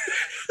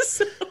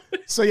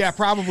 So yeah,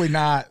 probably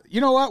not.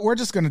 You know what? We're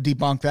just going to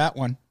debunk that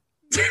one.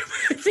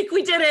 I think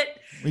we did it.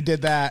 We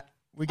did that.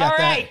 We got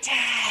that.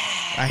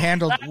 All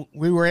right.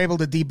 We were able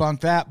to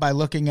debunk that by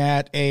looking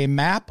at a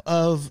map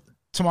of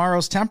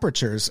tomorrow's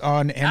temperatures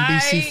on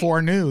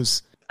NBC4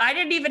 News. I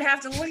didn't even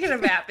have to look at a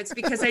map. It's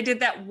because I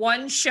did that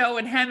one show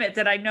in Hemet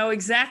that I know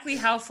exactly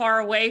how far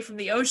away from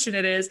the ocean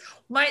it is.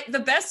 The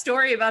best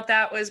story about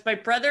that was my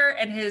brother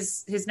and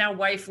his now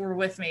wife were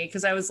with me,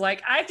 because I was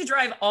like, I have to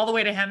drive all the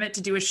way to Hemet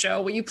to do a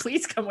show. Will you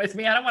please come with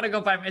me? I don't want to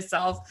go by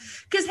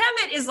myself, because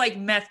Hemet is like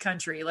meth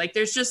country. Like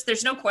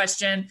there's no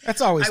question. That's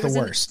always the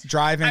worst.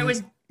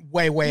 Driving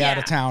way out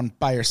of town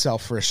by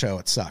yourself for a show.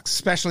 It sucks,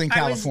 especially in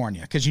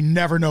California, because you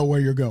never know where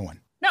you're going.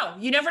 No,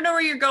 you never know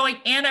where you're going.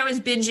 And I was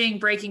binging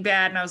Breaking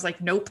Bad, and I was like,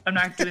 nope, I'm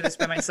not doing this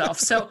by myself.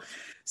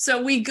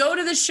 So we go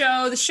to the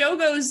show. The show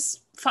goes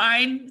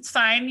fine. It's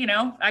fine. You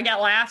know, I got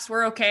laughs.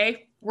 We're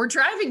okay. We're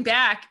driving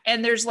back,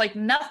 and there's like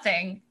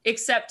nothing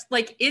except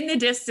like in the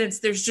distance,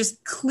 there's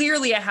just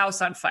clearly a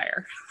house on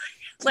fire.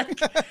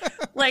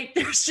 like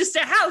there's just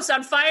a house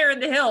on fire in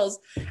the hills.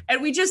 And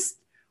we just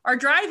are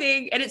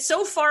driving, and it's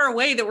so far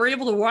away that we're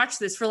able to watch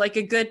this for like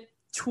a good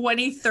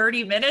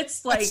 20-30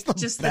 minutes, like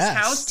just this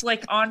house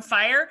like on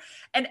fire.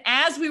 And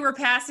as we were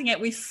passing it,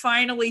 we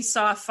finally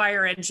saw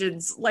fire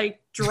engines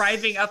like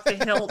driving up the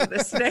hill to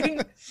this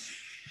thing.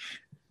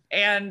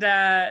 And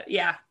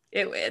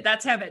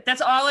That's Hemet.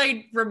 That's all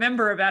I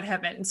remember about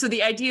Hemet. And so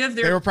the idea of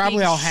they were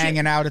probably all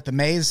hanging out at the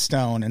Maze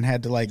Stone and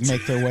had to like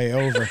make their way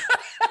over.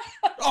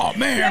 Oh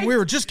man, we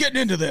were just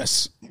getting into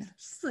this.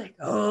 It's like,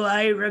 oh,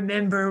 I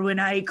remember when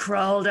I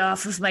crawled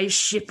off of my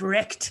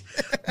shipwrecked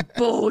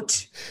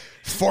boat.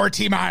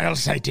 40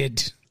 miles I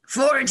did.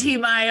 40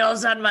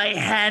 miles on my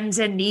hands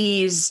and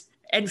knees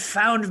and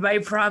found my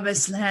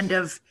promised land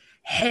of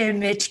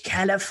Hemet,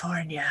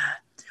 California,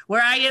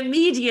 where I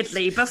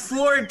immediately,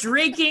 before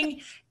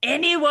drinking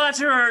any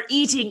water or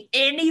eating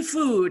any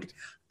food,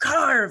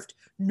 carved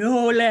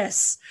no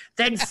less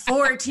than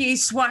 40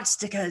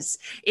 swastikas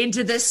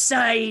into the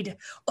side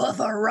of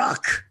a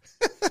rock.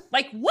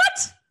 Like,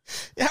 what?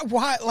 Yeah,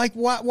 why? Like,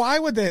 why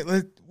would they?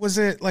 Was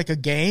it like a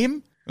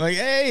game? Like,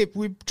 hey,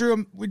 we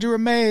drew a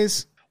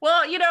maze.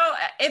 Well, you know,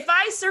 if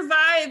I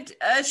survived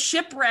a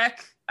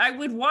shipwreck, I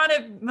would want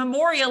to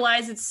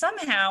memorialize it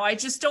somehow. I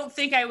just don't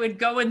think I would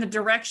go in the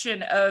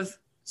direction of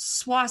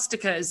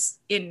swastikas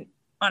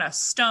on a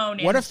stone.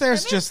 What if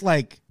there's just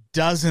like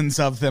dozens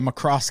of them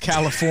across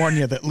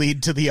California that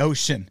lead to the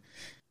ocean,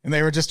 and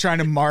they were just trying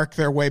to mark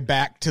their way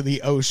back to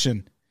the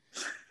ocean?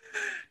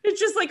 It's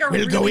just like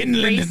we'll go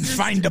inland and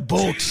find a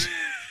boat.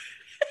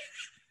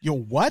 Yo,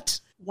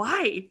 what?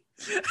 Why?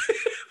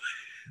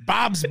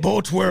 Bob's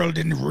Boat World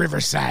in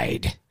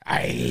Riverside.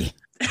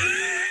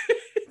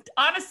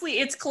 Honestly,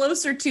 it's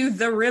closer to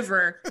the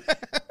river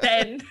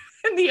than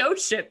the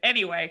ocean.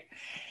 Anyway.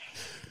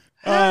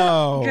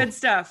 Oh. Good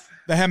stuff.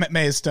 The Hemet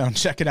Maze Stone.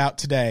 Check it out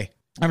today.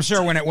 I'm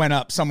sure when it went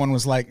up, someone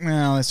was like,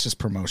 no, it's just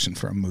promotion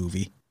for a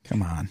movie.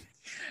 Come on.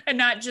 And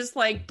not just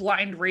like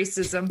blind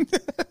racism.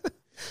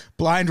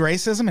 Blind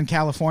racism in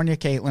California,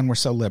 Caitlin, we're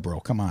so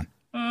liberal. Come on.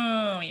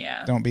 Oh,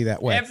 yeah. Don't be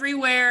that way.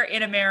 Everywhere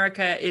in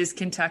America is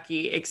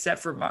Kentucky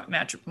except for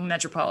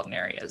metropolitan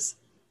areas.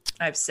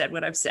 I've said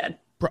what I've said.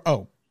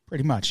 Oh,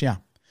 pretty much, yeah.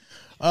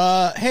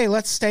 Hey,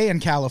 let's stay in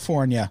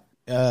California.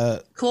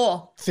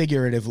 Cool.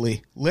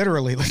 Figuratively.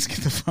 Literally, let's get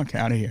the fuck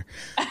out of here.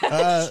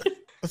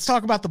 Let's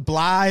talk about the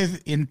Blythe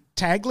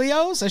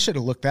Intaglios. I should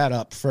have looked that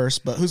up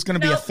first, but who's going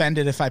to be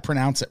offended if I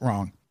pronounce it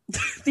wrong?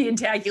 The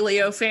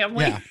Intaglio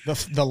family. Yeah,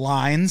 the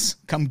lines.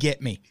 Come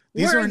get me.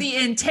 We're the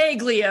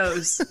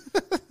Intaglios.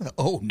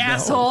 Oh, no.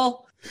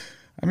 Asshole.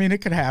 I mean,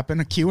 it could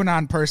happen. A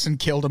QAnon person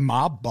killed a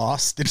mob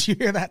boss. Did you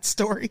hear that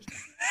story?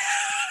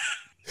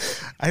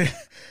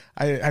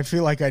 I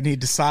feel like I need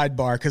to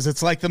sidebar because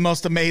it's like the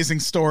most amazing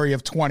story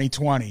of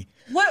 2020.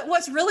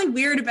 What's really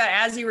weird about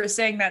as you were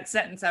saying that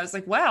sentence, I was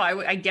like, wow,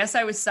 I guess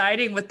I was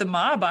siding with the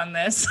mob on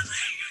this.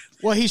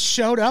 Well, he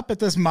showed up at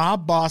this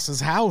mob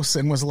boss's house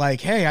and was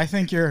like, hey, I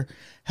think you're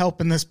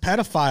helping this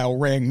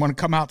pedophile ring. Want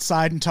to come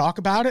outside and talk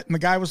about it? And the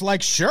guy was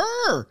like,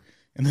 sure.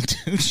 And the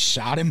dude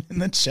shot him in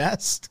the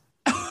chest.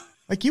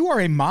 Like, you are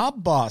a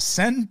mob boss.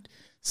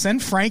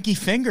 Send Frankie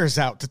Fingers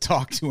out to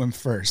talk to him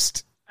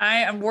first. I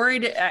am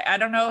worried. I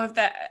don't know if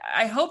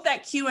I hope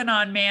that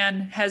QAnon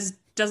man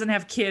doesn't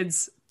have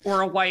kids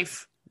or a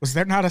wife. Was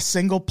there not a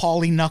single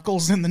Paulie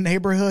Knuckles in the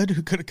neighborhood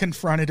who could have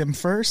confronted him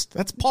first?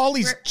 That's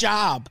Paulie's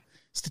job.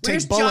 Is to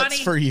take bullets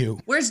for you.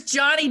 Where's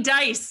Johnny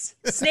Dice?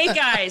 Snake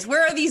Eyes?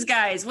 Where are these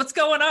guys? What's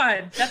going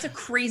on? That's a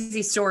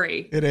crazy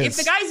story. It is. If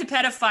the guy's a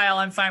pedophile,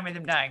 I'm fine with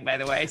him dying, by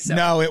the way. So.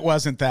 No, it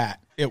wasn't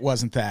that. It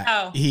wasn't that.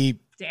 Oh,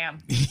 damn.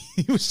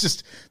 He was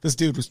just, this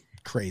dude was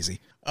crazy.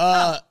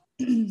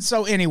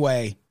 So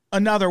anyway,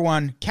 another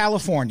one,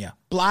 California.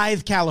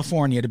 Blythe,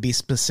 California, to be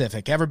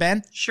specific. Ever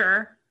been?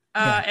 Sure.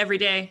 Yeah. Every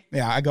day.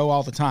 Yeah, I go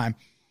all the time.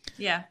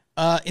 Yeah.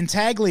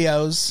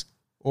 Intaglios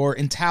or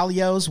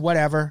Intaglios,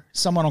 whatever.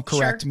 Someone will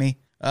correct me.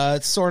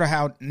 It's sort of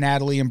how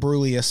Natalie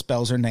Imbruglia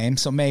spells her name,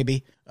 so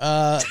maybe.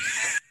 That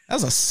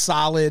was a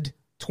solid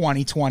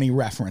 2020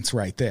 reference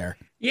right there.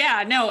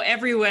 Yeah, no,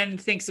 everyone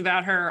thinks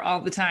about her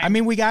all the time. I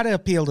mean, we got to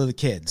appeal to the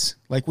kids.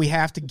 Like, we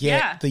have to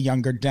get the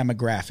younger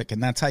demographic,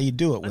 and that's how you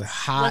do it with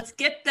hot Let's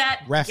get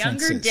that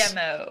references. Younger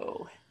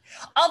demo.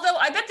 Although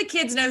I bet the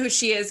kids know who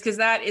she is because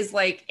that is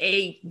like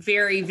a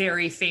very,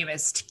 very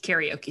famous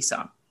karaoke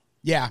song.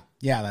 Yeah,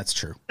 that's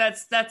true.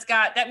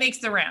 That makes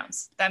the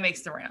rounds. That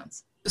makes the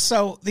rounds.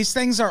 So these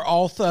things are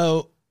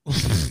also...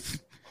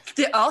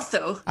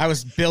 I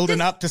was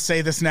building up to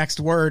say this next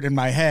word in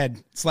my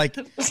head. It's like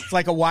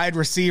a wide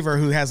receiver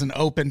who has an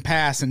open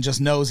pass and just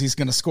knows he's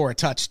going to score a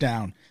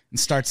touchdown and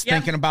starts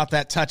thinking about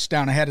that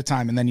touchdown ahead of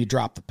time, and then you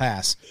drop the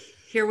pass.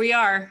 Here we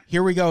are.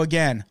 Here we go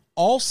again.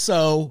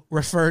 Also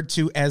referred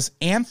to as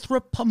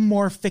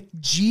anthropomorphic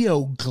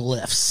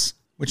geoglyphs,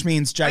 which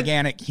means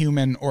gigantic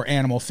human or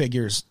animal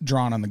figures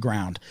drawn on the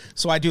ground.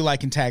 So I do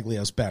like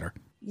intaglios better.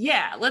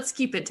 Yeah, let's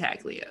keep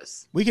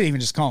intaglios. We could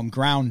even just call them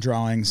ground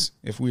drawings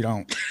if we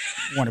don't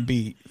want to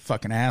be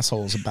fucking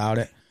assholes about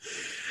it.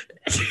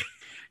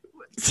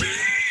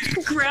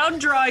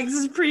 Ground drawings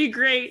is pretty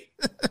great.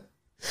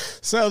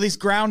 So these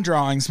ground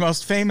drawings,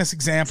 most famous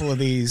example of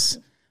these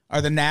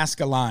are the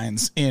Nazca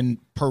lines in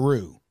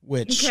Peru,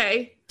 which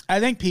I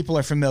think people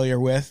are familiar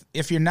with.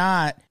 If you're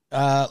not,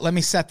 let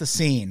me set the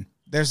scene.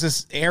 There's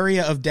this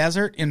area of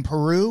desert in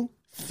Peru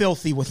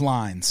filthy with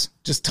lines,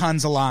 just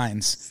tons of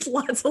lines.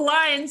 Lots of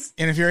lines.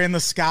 And if you're in the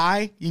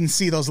sky, you can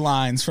see those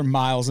lines from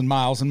miles and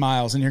miles and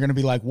miles, and you're going to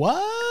be like,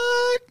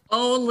 what?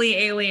 Only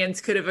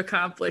aliens could have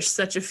accomplished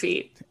such a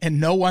feat. And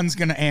no one's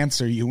going to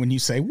answer you when you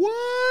say,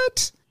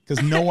 what?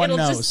 Because no one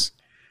knows.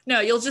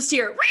 You'll just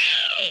hear,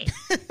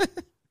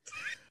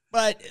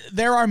 But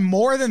there are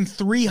more than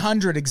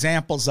 300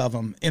 examples of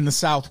them in the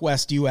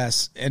Southwest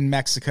U.S. and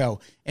Mexico.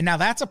 And now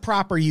that's a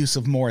proper use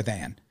of more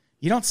than.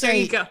 You don't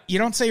say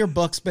your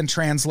book's been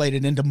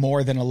translated into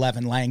more than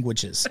 11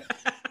 languages.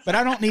 But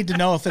I don't need to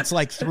know if it's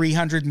like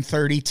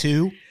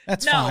 332.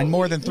 That's fine.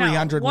 More than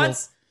 300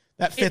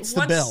 that fits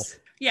the bill.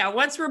 Yeah,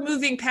 once we're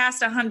moving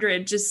past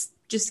 100, just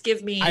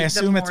give me I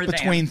assume the it's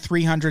between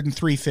 300 and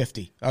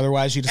 350.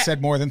 Otherwise, you'd have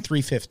said more than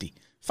 350.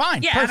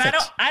 Fine, yeah, perfect.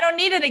 And I don't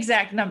need an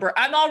exact number.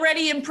 I'm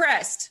already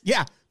impressed.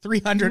 Yeah,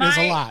 300 is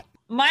a lot.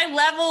 My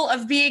level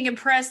of being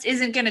impressed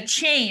isn't going to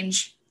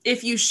change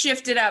if you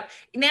shift it up.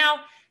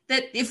 Now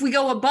that if we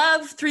go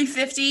above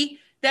 350,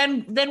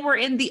 then we're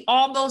in the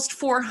almost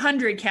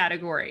 400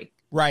 category.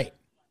 Right.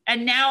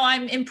 And now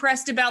I'm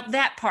impressed about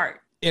that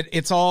part.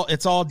 It's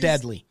all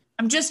deadly.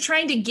 I'm just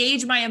trying to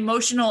gauge my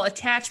emotional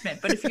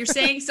attachment. But if you're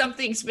saying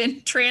something's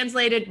been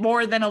translated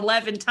more than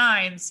 11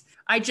 times,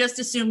 I just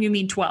assume you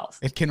mean 12.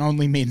 It can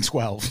only mean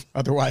 12.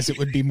 Otherwise, it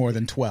would be more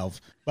than 12.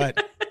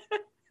 But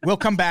we'll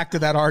come back to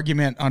that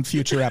argument on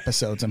future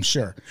episodes, I'm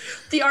sure.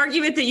 The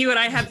argument that you and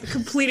I have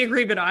complete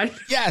agreement on.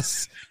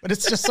 Yes, but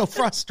it's just so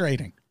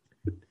frustrating.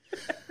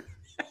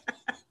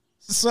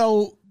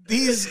 So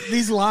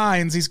these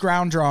lines, these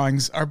ground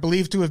drawings, are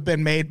believed to have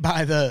been made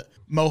by the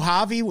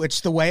Mojave,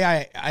 which the way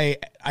I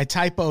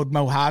typoed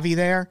Mojave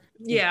there.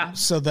 Yeah.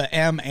 So the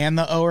M and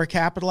the O are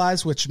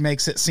capitalized, which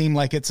makes it seem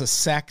like it's a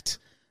sect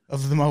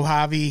of the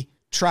Mojave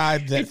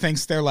tribe that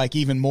thinks they're like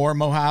even more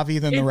Mojave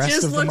than the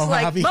rest of the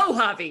Mojave. It just looks like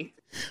Mojave.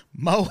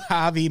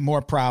 Mojave,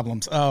 more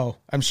problems. Oh,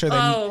 I'm sure they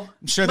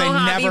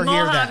Mojave, never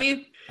hear that.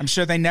 Mojave. I'm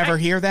sure they never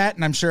hear that,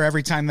 and I'm sure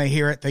every time they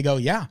hear it, they go,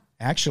 "Yeah,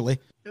 actually."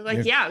 They're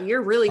like, "Yeah,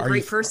 you're a really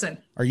great person."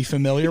 Are you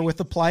familiar with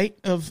the plight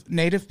of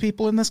Native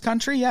people in this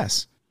country?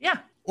 Yes. Yeah.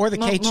 Or the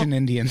Cajun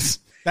Indians.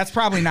 That's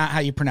probably not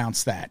how you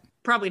pronounce that.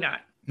 Probably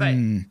not.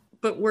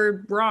 But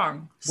we're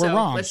wrong. We're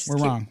wrong. We're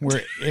wrong.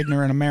 We're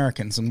ignorant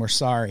Americans, and we're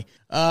sorry.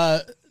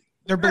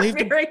 They're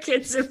believed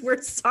Americans, and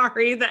we're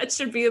sorry. That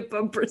should be a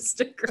bumper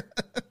sticker.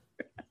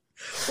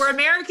 We're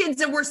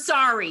Americans, and we're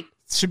sorry.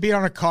 It should be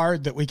on a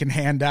card that we can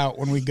hand out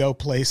when we go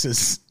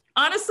places.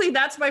 Honestly,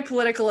 that's my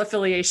political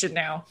affiliation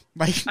now.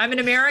 I'm an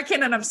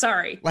American, and I'm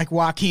sorry. Like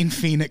Joaquin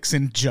Phoenix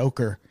in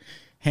Joker,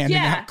 handing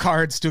out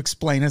cards to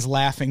explain his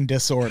laughing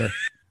disorder.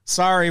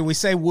 Sorry, we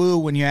say woo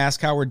when you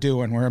ask how we're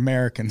doing. We're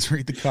Americans.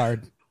 Read the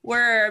card.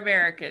 We're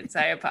Americans.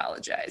 I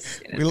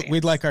apologize.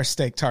 We'd like our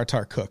steak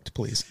tartare cooked,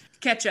 please.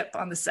 Ketchup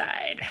on the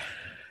side.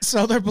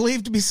 So they're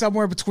believed to be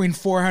somewhere between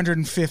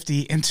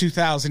 450 and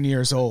 2,000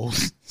 years old.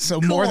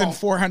 So more than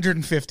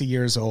 450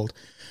 years old.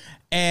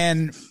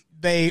 And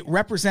they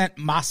represent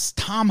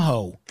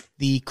Mastamho,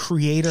 the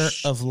creator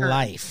of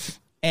life.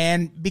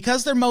 And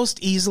because they're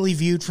most easily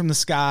viewed from the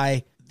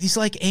sky, these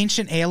like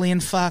ancient alien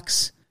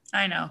fucks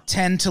I know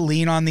tend to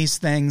lean on these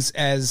things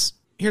as...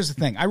 Here's the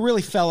thing. I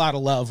really fell out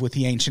of love with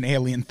the ancient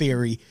alien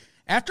theory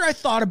after I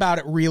thought about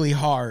it really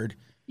hard.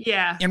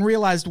 Yeah. And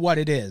realized what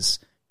it is.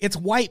 It's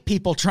white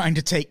people trying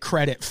to take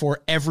credit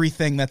for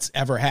everything that's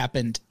ever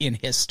happened in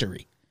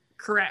history.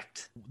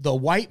 Correct. The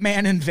white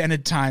man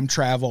invented time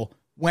travel,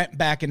 went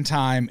back in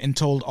time, and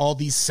told all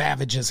these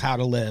savages how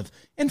to live.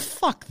 And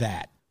fuck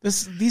that.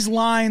 These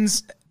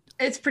lines...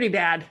 It's pretty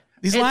bad.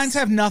 These lines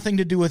have nothing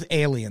to do with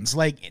aliens.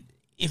 Like,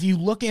 if you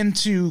look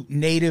into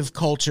native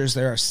cultures,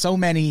 there are so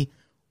many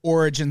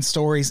origin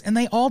stories, and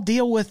they all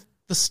deal with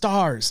the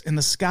stars in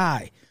the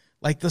sky.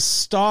 Like the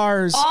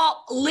stars...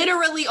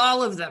 Literally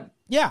all of them.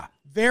 Yeah.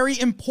 Very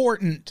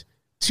important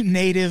to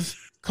native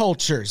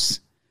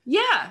cultures.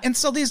 Yeah. And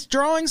so these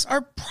drawings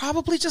are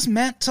probably just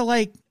meant to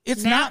like...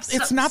 It's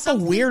not the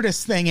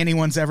weirdest thing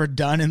anyone's ever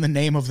done in the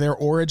name of their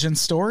origin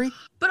story.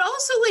 But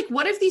also, like,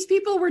 what if these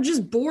people were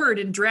just bored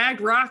and dragged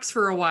rocks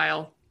for a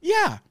while?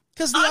 Yeah.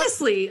 Because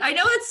honestly, I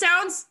know it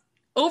sounds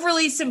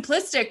overly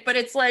simplistic, but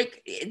it's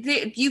like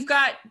you've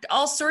got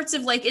all sorts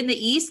of, like, in the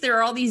East, there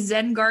are all these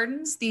Zen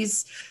gardens,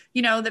 these,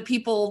 that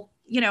people,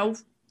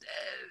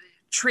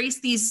 trace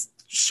these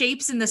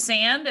shapes in the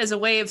sand as a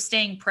way of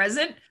staying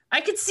present.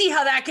 I could see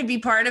how that could be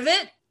part of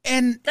it.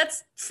 And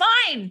that's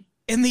fine.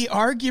 And the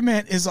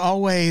argument is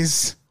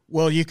always,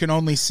 well, you can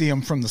only see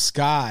them from the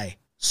sky.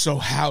 So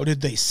how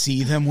did they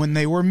see them when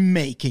they were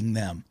making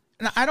them?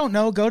 And I don't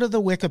know. Go to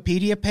the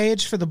Wikipedia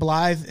page for the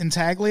Blythe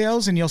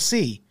Intaglios and you'll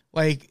see.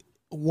 Like,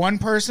 one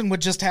person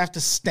would just have to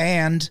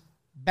stand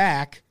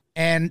back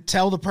and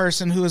tell the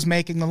person who is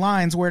making the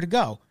lines where to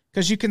go.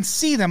 Because you can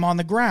see them on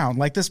the ground.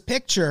 Like, this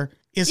picture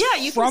is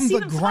from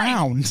the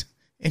ground.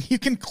 And you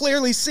can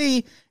clearly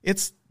see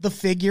it's the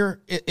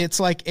figure. It's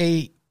like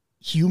a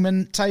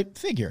human type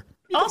figure.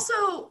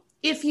 Also,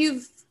 if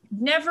you've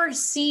never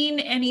seen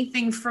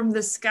anything from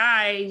the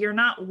sky, you're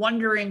not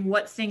wondering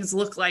what things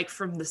look like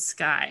from the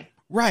sky.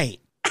 Right.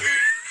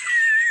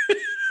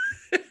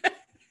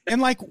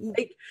 And like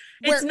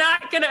it's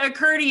not going to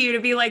occur to you to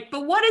be like,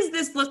 but what does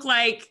this look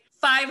like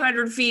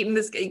 500 feet in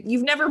this?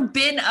 You've never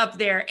been up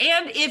there.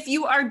 And if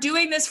you are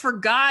doing this for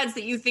gods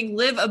that you think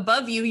live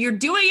above you, you're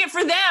doing it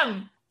for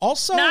them.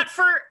 Also, not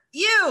for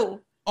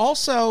you.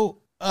 Also,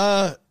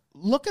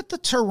 look at the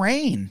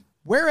terrain.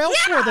 Where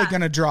else were they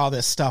going to draw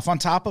this stuff? On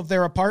top of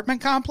their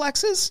apartment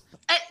complexes?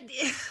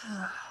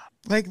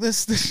 Like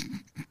this,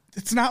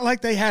 it's not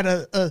like they had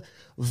a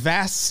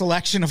vast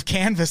selection of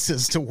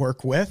canvases to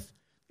work with.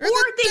 Or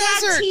they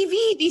had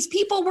TV. These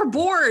people were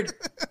bored.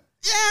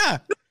 Yeah.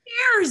 Who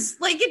cares?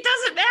 Like, it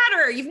doesn't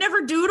matter. You've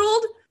never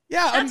doodled?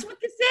 Yeah. That's what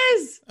this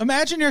is.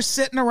 Imagine you're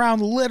sitting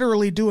around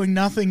literally doing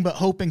nothing but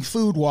hoping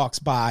food walks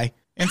by.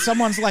 And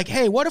someone's like,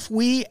 hey, what if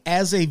we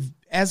as a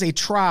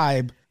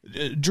tribe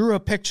drew a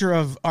picture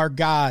of our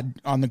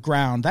god on the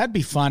ground? That'd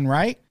be fun,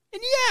 right?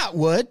 And yeah, it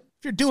would.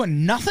 If you're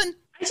doing nothing.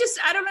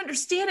 I don't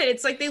understand it.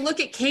 It's like they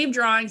look at cave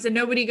drawings and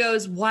nobody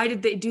goes, why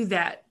did they do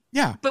that?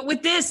 Yeah. But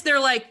with this,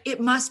 they're like,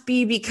 it must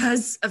be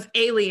because of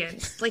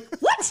aliens. Like,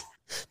 what?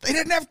 They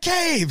didn't have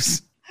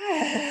caves.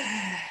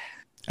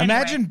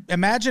 Anyway.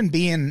 Imagine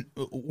being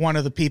one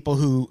of the people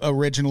who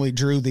originally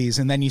drew these,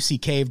 and then you see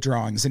cave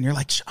drawings, and you're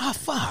like, oh,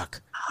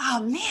 fuck.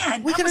 Oh,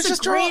 man. We could have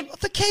just drawn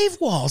the cave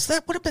walls.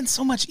 That would have been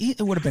so much It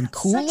would have been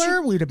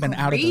cooler. We'd have been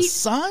out of the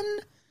sun.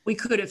 We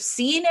could have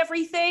seen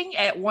everything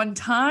at one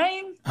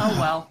time. Oh,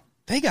 well.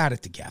 They got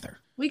it together.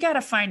 We got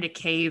to find a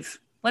cave.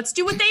 Let's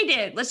do what they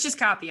did. Let's just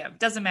copy them.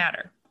 Doesn't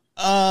matter.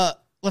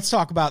 Let's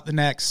talk about the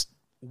next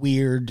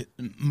weird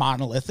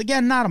monolith.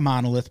 Again, not a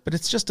monolith, but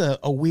it's just a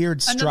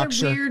weird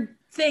structure. Another weird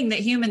thing that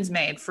humans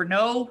made for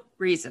no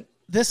reason.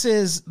 This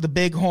is the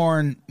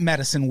Bighorn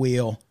Medicine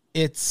Wheel.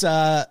 It's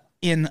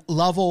in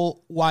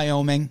Lovell,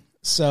 Wyoming,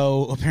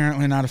 so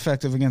apparently not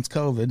effective against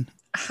COVID.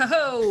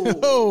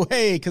 Oh,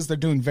 hey, because they're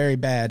doing very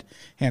bad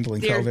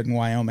handling COVID in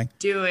Wyoming.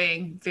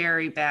 Doing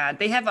very bad.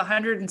 They have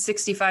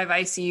 165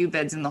 ICU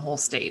beds in the whole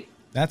state.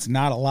 That's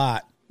not a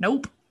lot.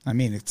 Nope. I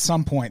mean, at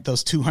some point,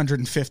 those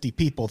 250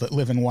 people that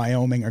live in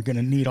Wyoming are going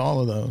to need all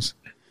of those.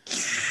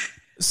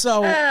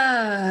 So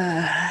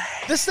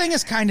this thing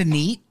is kind of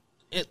neat.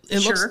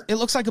 It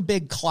looks like a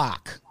big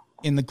clock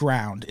in the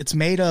ground. It's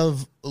made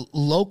of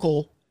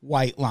local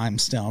white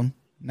limestone,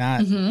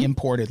 not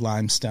imported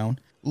limestone,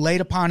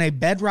 laid upon a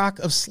bedrock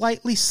of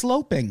slightly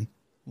sloping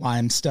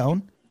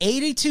limestone.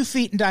 82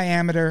 feet in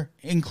diameter,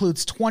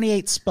 includes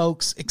 28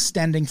 spokes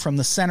extending from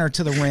the center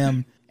to the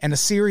rim, and a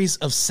series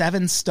of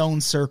 7 stone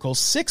circles,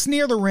 6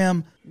 near the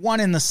rim, 1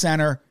 in the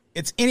center.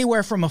 It's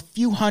anywhere from a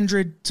few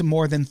hundred to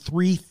more than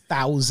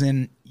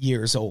 3,000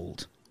 years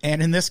old.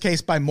 And in this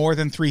case, by more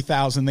than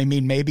 3,000, they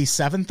mean maybe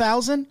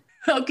 7,000?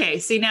 Okay,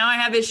 see, now I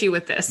have issue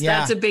with this. Yeah.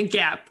 That's a big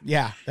gap.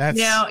 Yeah, that's...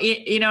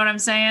 You know what I'm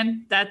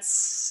saying?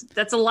 That's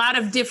a lot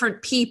of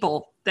different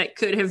people that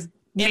could have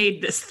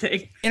made this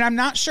thing. And I'm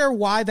not sure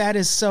why that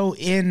is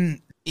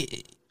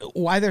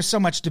why there's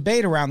so much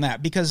debate around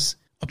that, because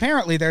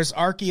apparently there's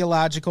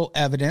archaeological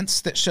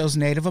evidence that shows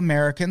Native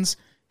Americans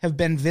have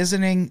been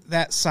visiting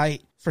that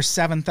site for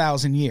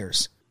 7,000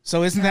 years.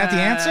 So isn't that the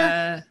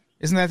answer?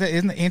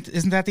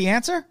 Isn't that the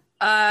answer?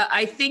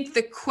 I think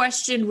the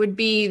question would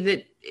be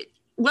that,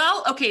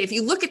 well, okay, if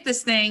you look at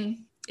this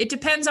thing, it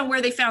depends on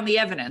where they found the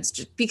evidence.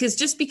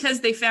 Just because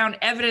they found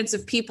evidence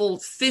of people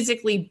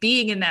physically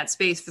being in that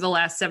space for the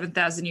last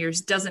 7,000 years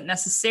doesn't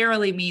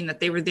necessarily mean that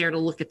they were there to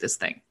look at this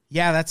thing.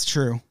 Yeah, that's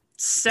true.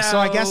 So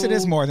I guess it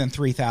is more than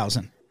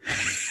 3,000.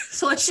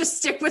 So let's just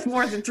stick with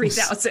more than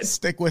 3,000.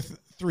 Stick with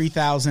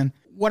 3,000.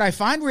 What I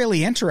find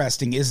really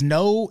interesting is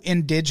no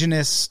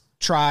indigenous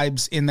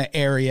tribes in the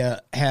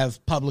area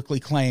have publicly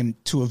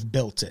claimed to have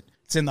built it.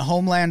 It's in the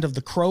homeland of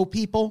the Crow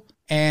people,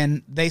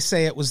 and they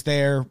say it was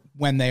there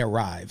when they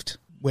arrived,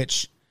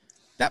 which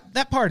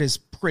that part is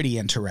pretty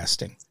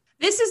interesting.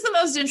 This is the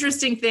most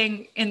interesting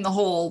thing in the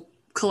whole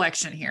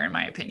collection here, in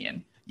my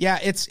opinion. Yeah,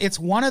 it's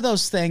one of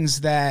those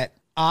things that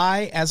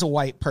I, as a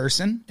white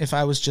person, if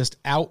I was just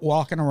out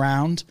walking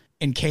around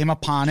and came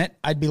upon it,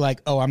 I'd be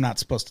like, oh, I'm not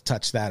supposed to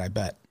touch that, I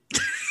bet.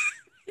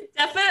 It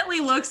definitely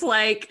looks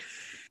like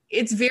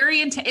it's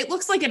very intense. It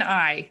looks like an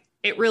eye.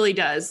 It really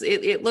does.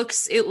 It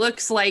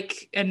looks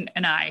like an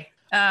eye.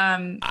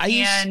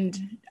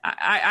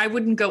 I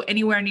wouldn't go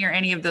anywhere near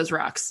any of those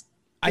rocks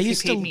if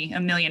you paid me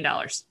 $1 million.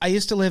 I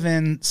used to live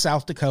in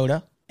South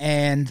Dakota,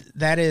 and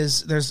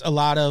there's a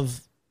lot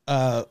of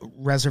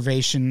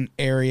reservation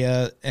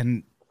area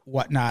and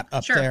whatnot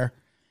up there.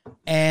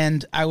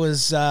 And I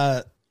was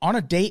on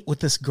a date with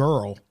this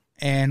girl,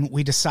 and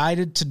we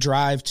decided to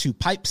drive to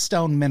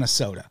Pipestone,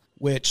 Minnesota,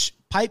 which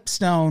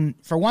Pipestone,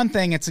 for one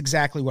thing, it's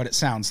exactly what it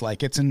sounds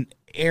like. It's an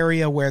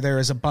area where there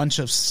is a bunch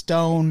of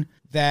stone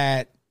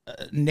that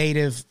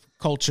native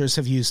cultures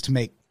have used to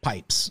make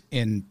pipes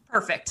in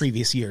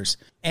previous years.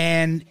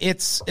 And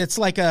it's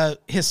like a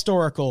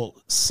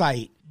historical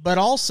site, but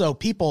also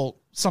people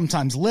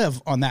sometimes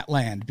live on that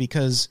land,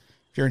 because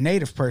if you're a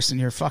native person,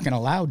 you're fucking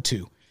allowed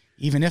to,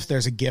 even if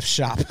there's a gift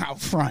shop out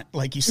front.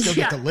 Like, you still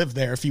get to live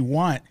there if you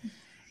want.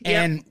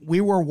 And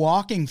we were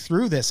walking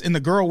through this, and the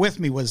girl with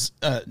me was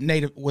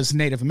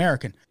Native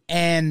American.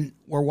 And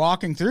we're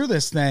walking through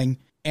this thing,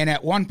 and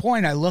at one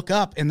point I look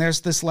up, and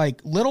there's this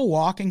like little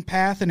walking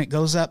path, and it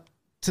goes up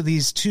to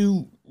these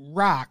two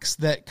rocks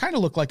that kind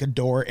of look like a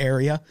door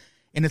area,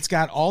 and it's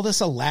got all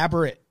this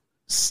elaborate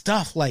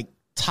stuff like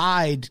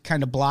tied,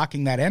 kind of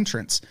blocking that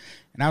entrance.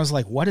 And I was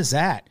like, what is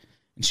that?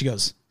 And she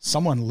goes,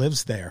 someone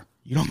lives there.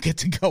 You don't get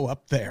to go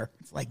up there.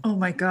 It's like, oh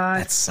my God,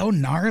 that's so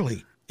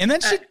gnarly. And then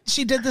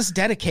she did this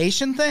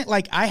dedication thing.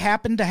 Like, I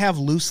happened to have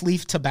loose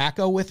leaf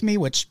tobacco with me,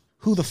 which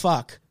who the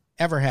fuck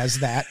ever has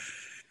that?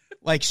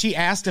 Like, she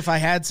asked if I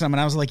had some,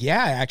 and I was like,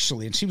 yeah,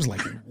 actually. And she was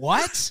like,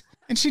 what?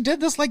 And she did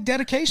this like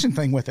dedication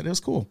thing with it. It was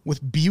cool.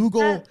 With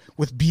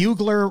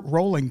bugler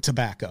rolling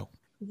tobacco.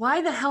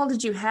 Why the hell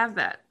did you have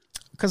that?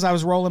 Because I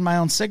was rolling my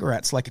own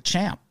cigarettes like a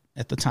champ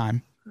at the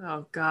time.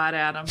 Oh God,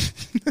 Adam.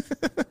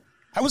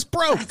 I was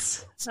broke.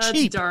 That's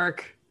cheap.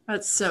 Dark.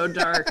 That's so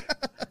dark.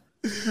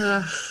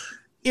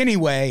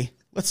 Anyway,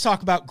 let's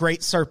talk about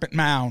Great Serpent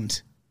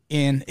Mound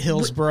in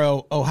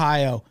Hillsboro,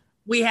 Ohio.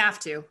 We have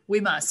to.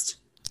 We must.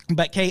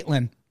 But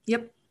Caitlin.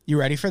 Yep. You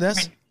ready for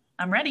this?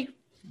 I'm ready.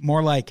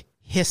 More like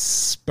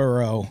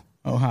Hillsboro,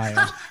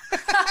 Ohio.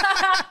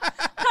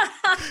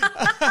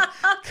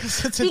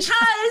 Because it's a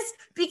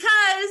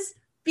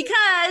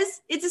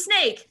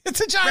snake.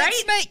 It's a giant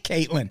snake,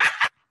 Caitlin.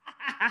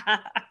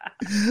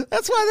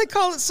 That's why they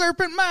call it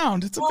Serpent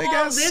Mound. It's a big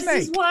ass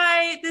snake.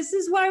 This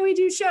is why we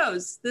do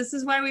shows. This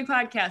is why we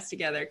podcast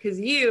together. Because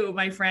you,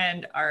 my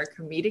friend, are a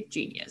comedic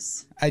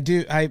genius. I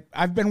do.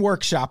 I've been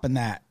workshopping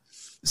that.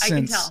 I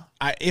can tell.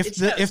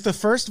 If the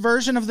first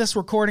version of this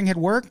recording had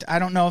worked, I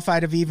don't know if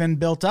I'd have even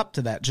built up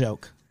to that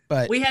joke.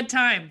 But we had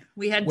time.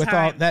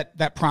 All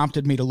that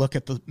prompted me to look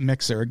at the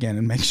mixer again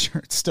and make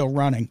sure it's still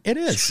running. It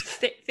is.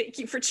 Thank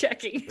you for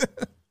checking.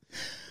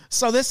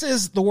 So this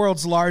is the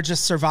world's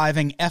largest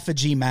surviving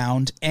effigy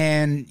mound,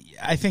 and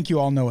I think you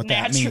all know what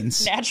that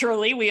means.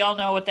 Naturally, we all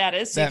know what that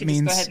is. So that you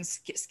can just go ahead and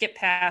skip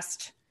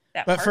past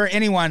that part. But for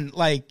anyone,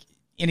 like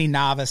any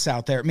novice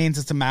out there, it means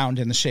it's a mound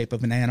in the shape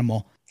of an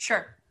animal.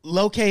 Sure.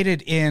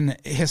 Located in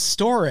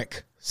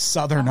historic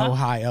southern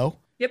Ohio.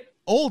 Yep.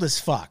 Old as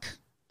fuck.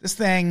 This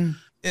thing,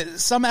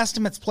 some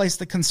estimates place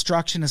the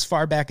construction as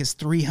far back as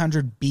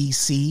 300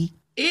 BC.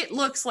 It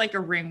looks like a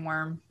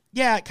ringworm.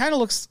 Yeah, it kind of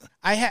looks...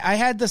 I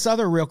had this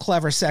other real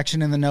clever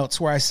section in the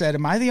notes where I said,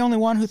 am I the only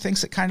one who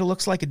thinks it kind of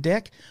looks like a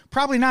dick?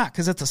 Probably not,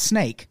 because it's a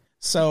snake.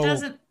 So it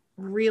doesn't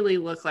really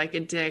look like a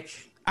dick.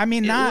 I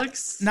mean, not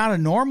a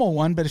normal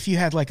one, but if you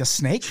had like a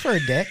snake for a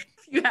dick...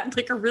 If you had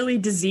like a really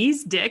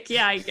diseased dick,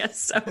 yeah, I guess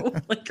so.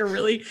 Like a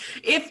really...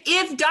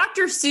 If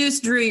Dr.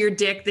 Seuss drew your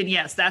dick, then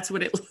yes, that's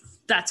what it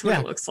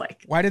looks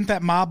like. Why didn't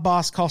that mob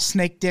boss call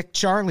Snake Dick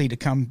Charlie to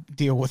come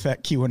deal with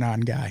that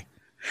QAnon guy?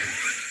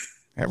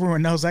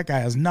 Everyone knows that guy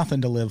has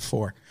nothing to live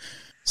for.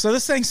 So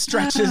this thing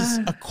stretches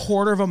a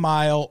quarter of a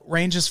mile,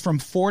 ranges from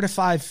 4 to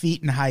 5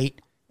 feet in height,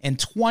 and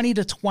 20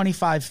 to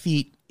 25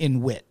 feet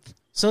in width.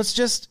 So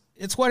it's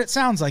what it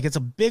sounds like. It's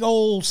a big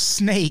old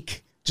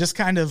snake just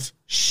kind of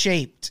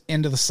shaped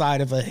into the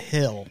side of a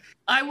hill.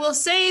 I will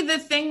say the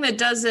thing that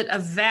does it a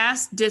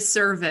vast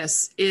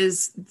disservice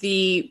is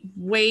the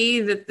way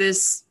that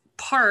this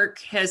park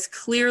has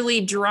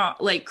clearly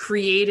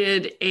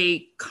created a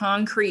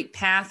concrete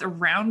path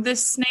around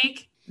this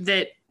snake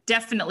that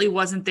definitely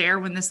wasn't there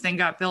when this thing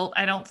got built,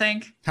 I don't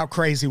think. How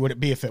crazy would it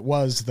be if it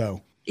was,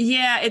 though?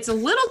 Yeah, it's a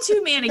little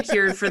too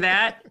manicured for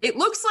that. It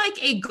looks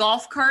like a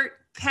golf cart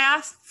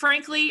path,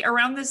 frankly,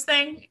 around this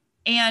thing,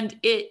 and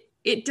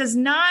it does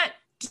not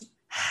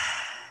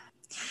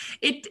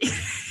it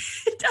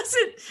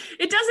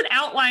doesn't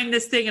outline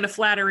this thing in a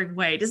flattering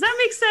way. Does that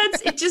make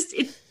sense?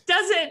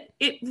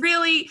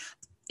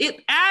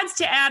 It adds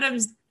to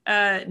Adam's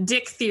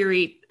dick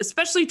theory,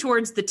 especially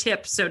towards the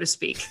tip, so to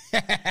speak.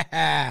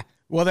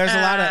 Well, there's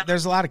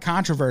a lot of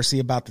controversy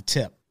about the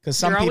tip, because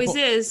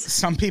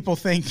some people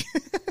think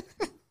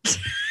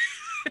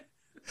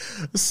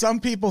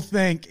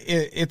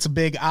it's a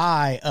big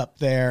eye up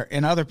there,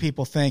 and other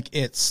people think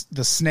it's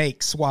the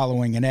snake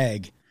swallowing an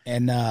egg.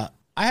 And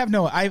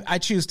I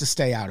choose to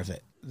stay out of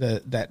it,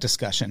 that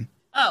discussion.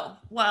 Oh,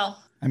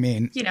 well, I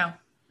mean,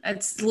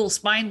 it's a little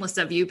spineless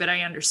of you, but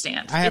I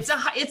understand.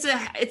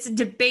 It's a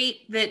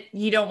debate that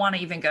you don't want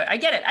to even go. I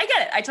get it.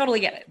 I totally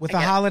get it. With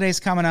the holidays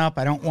coming up,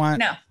 I don't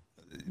want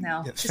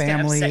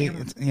family.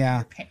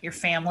 Yeah. Your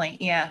family.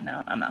 Yeah.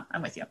 No,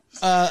 I'm with you.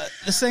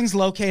 This thing's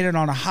located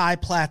on a high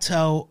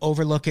plateau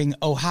overlooking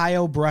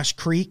Ohio Brush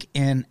Creek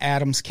in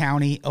Adams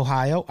County,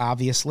 Ohio,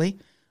 obviously,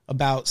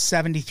 about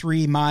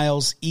 73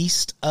 miles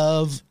east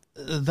of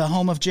the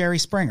home of Jerry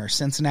Springer,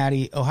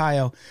 Cincinnati,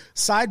 Ohio.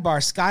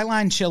 Sidebar,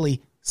 Skyline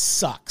Chili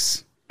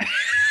sucks.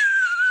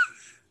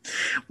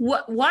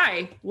 What?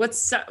 Why?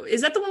 Is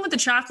that the one with the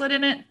chocolate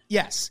in it?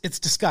 Yes, it's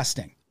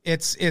disgusting.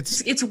 It's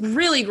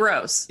really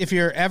gross. If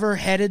you're ever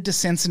headed to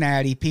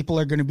Cincinnati, people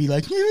are going to be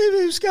like,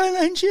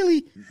 Skyline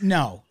Chili.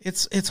 No,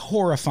 it's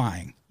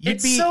horrifying.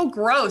 It's so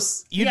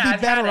gross. You'd be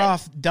better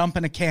off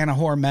dumping a can of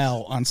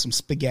Hormel on some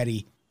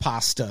spaghetti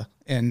pasta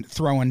and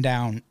throwing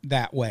down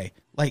that way.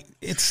 Like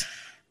it's.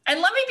 And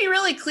let me be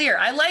really clear.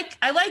 I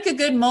like a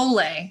good mole,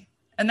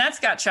 and that's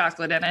got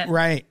chocolate in it.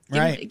 Right.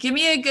 Give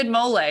me a good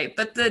mole,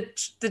 but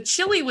the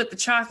chili with the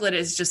chocolate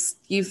is just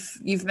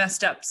you've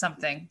messed up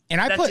something.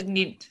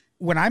 And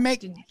when I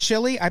make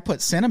chili, I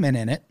put cinnamon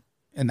in it,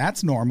 and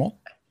that's normal.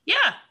 Yeah,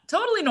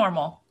 totally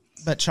normal.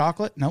 But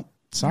chocolate, nope.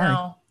 Sorry.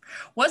 No.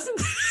 Wasn't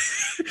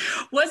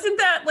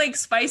that like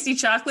spicy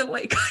chocolate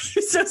what got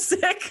you so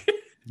sick?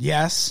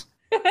 Yes.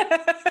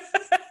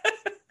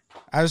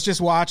 I was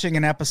just watching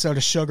an episode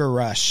of Sugar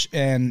Rush,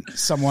 and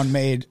someone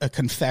made a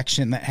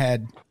confection that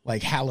had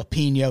like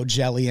jalapeno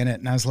jelly in it,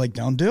 and I was like,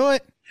 don't do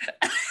it.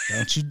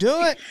 Don't you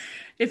do it.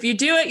 If you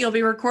do it, you'll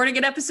be recording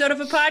an episode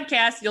of a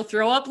podcast. You'll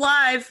throw up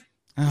live.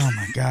 Oh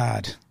my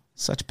God.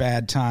 Such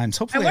bad times.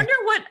 Hopefully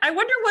I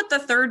wonder what the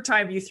third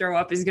time you throw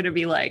up is going to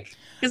be like.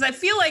 Because I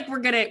feel like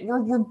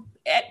we're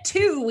at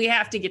 2, we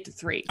have to get to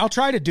 3. I'll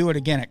try to do it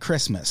again at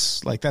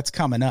Christmas. Like that's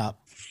coming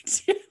up.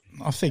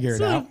 I'll figure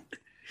it out.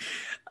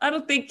 I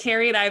don't think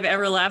Carrie and I have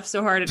ever laughed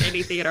so hard at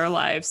anything in our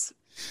lives.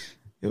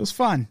 It was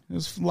fun. It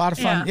was a lot of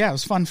fun. Yeah, it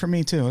was fun for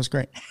me too. It was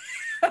great.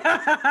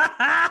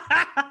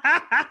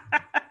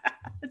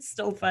 It's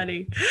so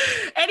funny.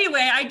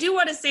 Anyway, I do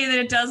want to say that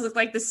it does look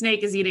like the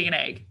snake is eating an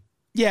egg.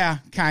 Yeah,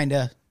 kind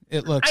of.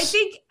 It looks.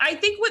 I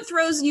think what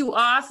throws you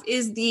off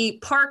is the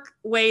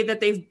parkway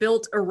that they've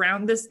built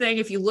around this thing.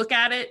 If you look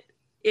at it,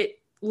 it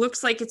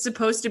looks like it's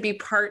supposed to be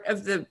part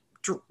of the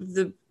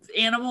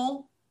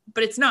animal,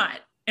 but it's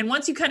not. And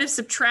once you kind of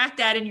subtract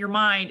that in your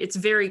mind, it's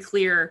very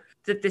clear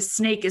that this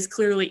snake is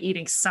clearly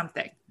eating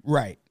something.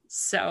 Right.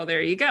 So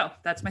there you go.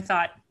 That's my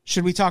thought.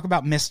 Should we talk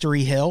about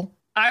Mystery Hill?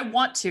 I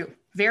want to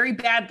very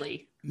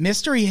badly.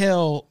 Mystery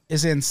Hill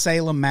is in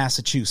Salem,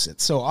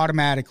 Massachusetts. So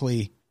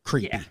automatically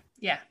creepy.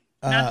 Yeah.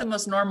 Not the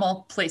most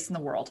normal place in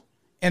the world.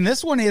 And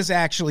this one is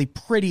actually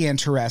pretty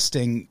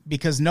interesting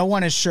because no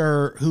one is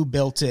sure who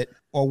built it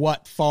or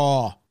what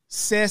for.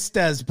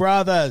 Sisters,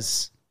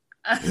 brothers.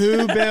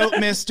 Who built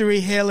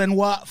Mystery Hill and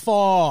what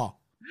for?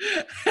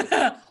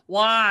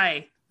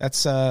 Why?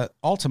 That's a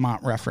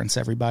Altamont reference,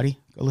 everybody.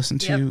 Go listen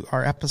to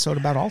our episode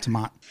about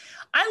Altamont.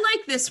 I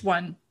like this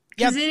one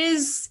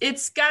because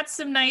it's got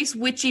some nice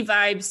witchy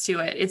vibes to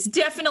it. It's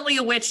definitely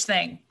a witch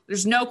thing.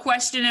 There's no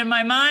question in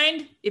my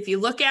mind. If you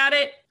look at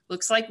it,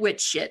 looks like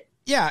witch shit.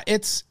 Yeah,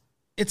 it's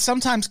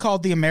sometimes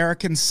called the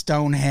American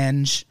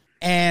Stonehenge.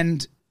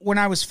 And when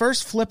I was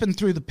first flipping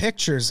through the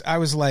pictures, I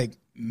was like,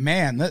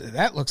 man,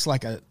 that looks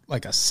like a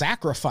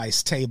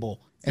sacrifice table.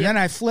 And then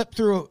I flipped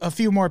through a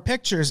few more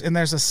pictures, and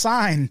there's a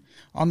sign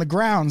on the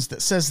grounds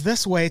that says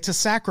 "This way to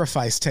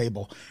sacrifice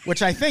table,"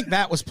 which I think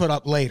that was put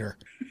up later.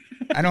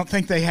 I don't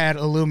think they had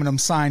aluminum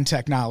sign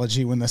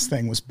technology when this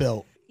thing was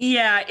built.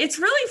 Yeah, it's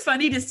really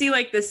funny to see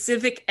like the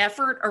civic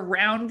effort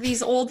around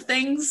these old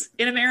things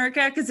in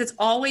America because it's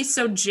always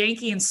so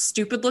janky and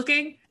stupid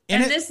looking.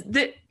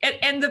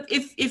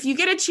 If you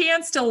get a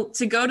chance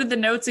to go to the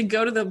notes and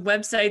go to the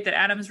website that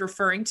Adam's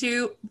referring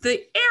to,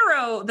 the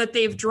arrow that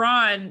they've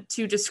drawn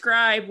to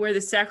describe where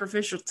the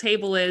sacrificial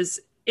table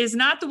is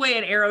not the way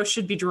an arrow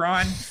should be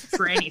drawn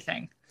for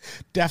anything.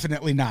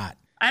 Definitely not.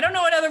 I don't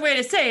know another way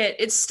to say it.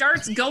 It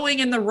starts going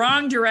in the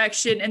wrong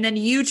direction and then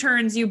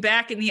U-turns you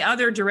back in the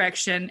other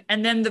direction.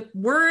 And then the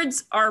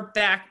words are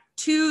back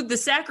to the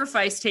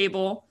sacrifice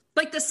table.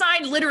 Like the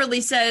sign literally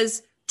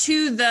says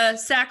to the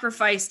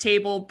sacrifice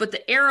table, but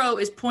the arrow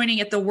is pointing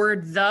at the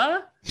word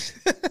 "the."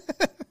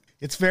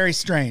 It's very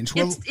strange.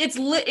 Well,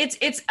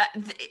 it's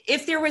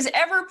if there was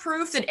ever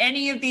proof that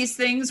any of these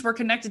things were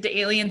connected to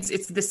aliens,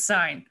 it's this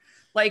sign.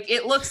 Like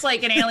it looks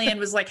like an alien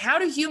was like, "How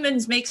do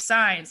humans make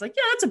signs?" Like,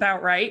 yeah, that's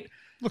about right.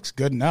 Looks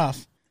good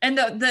enough. And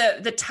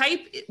the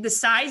type, the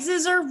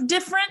sizes are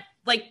different.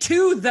 Like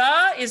 "to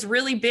the" is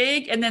really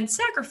big, and then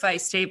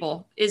sacrifice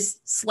table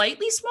is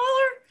slightly smaller.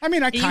 I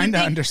mean, I kind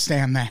of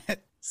understand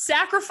that.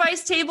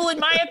 Sacrifice table, in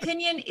my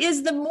opinion,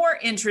 is the more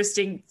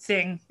interesting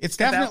thing. It's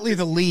definitely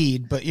the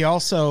lead, but you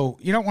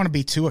don't want to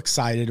be too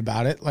excited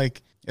about it.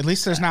 Like, at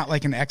least there's not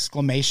like an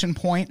exclamation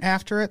point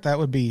after it. That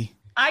would be.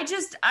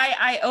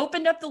 I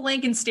opened up the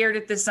link and stared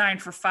at this sign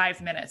for 5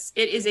 minutes.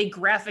 It is a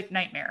graphic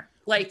nightmare.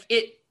 Like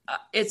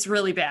it's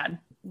really bad.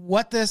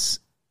 What this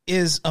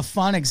is a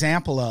fun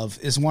example of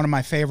is one of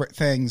my favorite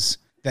things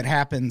that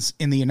happens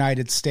in the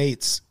United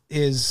States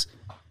is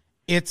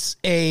it's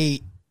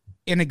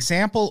an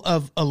example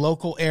of a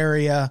local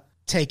area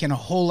taking a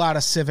whole lot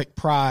of civic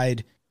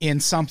pride in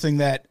something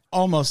that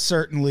almost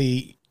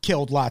certainly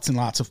killed lots and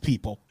lots of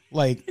people.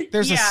 Like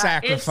there's a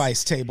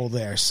sacrifice table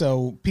there.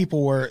 So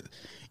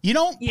you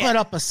don't put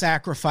up a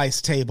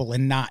sacrifice table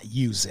and not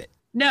use it.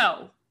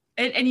 No.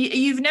 And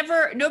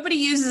nobody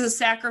uses a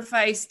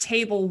sacrifice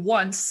table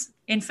once.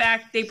 In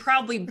fact, they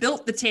probably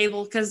built the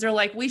table because they're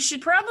like, we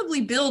should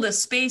probably build a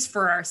space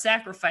for our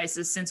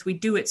sacrifices since we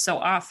do it so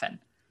often.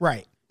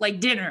 Right. Like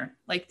dinner.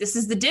 Like this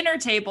is the dinner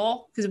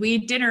table because we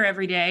eat dinner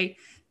every day.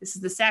 This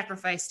is the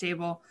sacrifice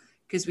table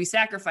because we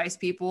sacrifice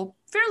people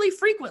fairly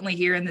frequently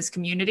here in this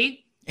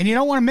community. And you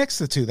don't want to mix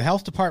the two. The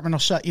health department will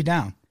shut you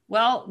down.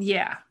 Well,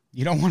 yeah.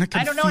 You don't want to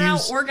I confuse. don't know how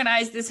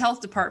organized this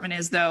health department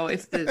is, though.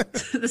 If the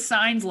the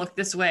signs look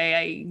this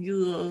way,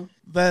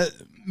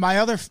 my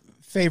other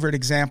favorite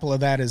example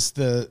of that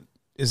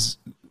is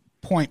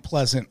Point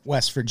Pleasant,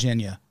 West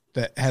Virginia,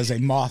 that has a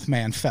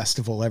Mothman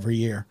festival every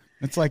year.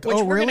 It's like,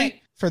 oh,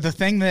 really? For the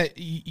thing that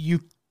you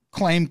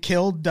claim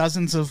killed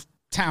dozens of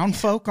town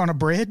folk on a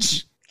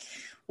bridge?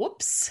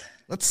 Whoops.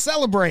 Let's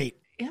celebrate.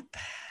 Yep.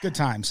 Good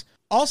times.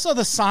 Also,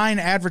 the sign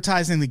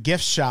advertising the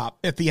gift shop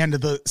at the end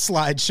of the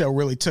slideshow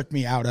really took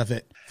me out of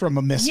it from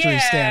a mystery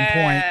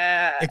standpoint.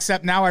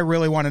 Except now I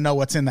really want to know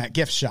what's in that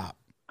gift shop.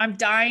 I'm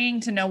dying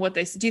to know what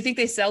do you think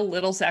they sell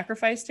little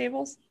sacrifice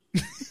tables?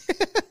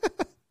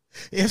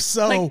 If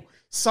so,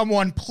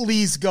 someone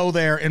please go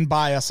there and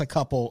buy us a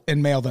couple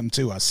and mail them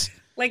to us.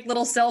 Like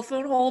little cell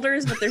phone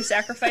holders, but they're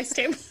sacrifice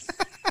tables?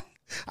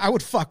 I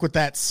would fuck with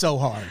that so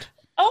hard.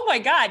 Oh my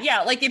God.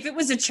 Yeah. Like if it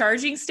was a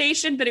charging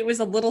station, but it was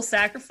a little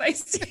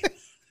sacrifice table.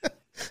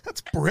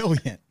 That's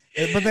brilliant.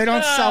 But they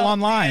don't sell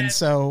online. Man.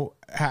 So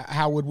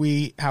how would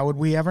we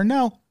ever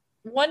know?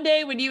 One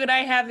day when you and I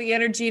have the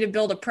energy to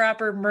build a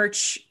proper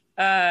merch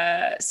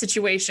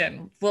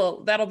situation,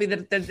 well, that'll be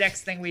the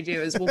next thing we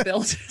do is we'll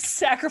build a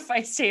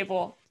sacrifice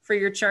table for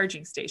your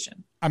charging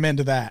station. I'm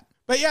into that.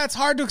 But yeah, it's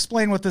hard to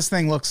explain what this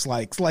thing looks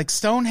like. Like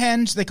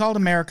Stonehenge, they call it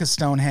America's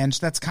Stonehenge.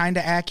 That's kind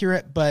of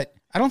accurate, but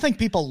I don't think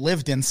people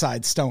lived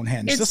inside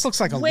Stonehenge. This looks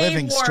like a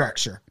living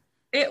structure.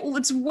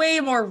 It's way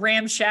more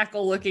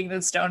ramshackle looking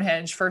than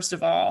Stonehenge, first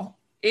of all.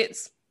 It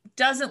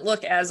doesn't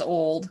look as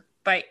old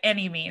by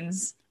any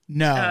means.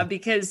 No.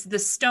 Because the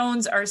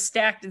stones are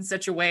stacked in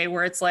such a way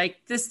where it's like,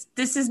 this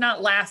has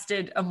not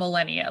lasted a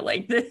millennia.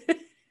 Like this.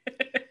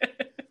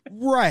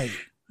 Right.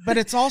 But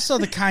it's also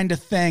the kind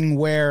of thing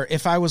where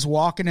if I was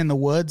walking in the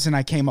woods and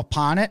I came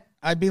upon it,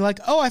 I'd be like,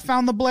 oh, I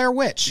found the Blair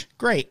Witch.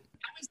 Great.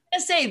 I was going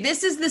to say,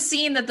 this is the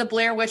scene that the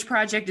Blair Witch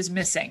Project is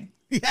missing.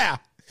 Yeah.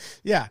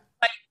 Yeah.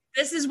 Like,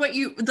 this is what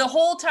the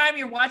whole time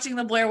you're watching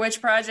the Blair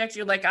Witch Project,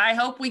 you're like, I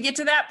hope we get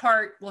to that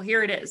part. Well,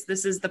 here it is.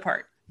 This is the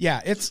part.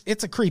 Yeah, it's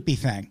a creepy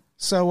thing.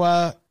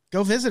 So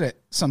go visit it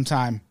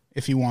sometime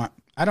if you want.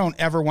 I don't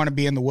ever want to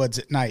be in the woods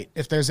at night.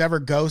 If there's ever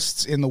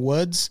ghosts in the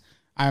woods,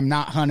 I'm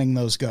not hunting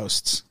those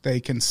ghosts.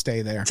 They can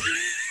stay there.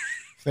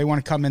 If they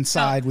want to come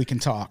inside, we can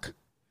talk.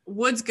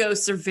 Woods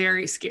ghosts are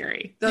very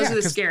scary. Those are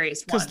the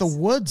scariest ones. Because the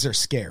woods are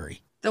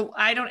scary.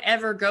 I don't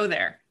ever go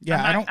there.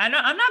 Yeah, I'm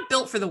not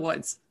built for the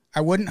woods.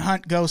 I wouldn't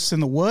hunt ghosts in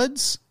the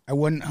woods. I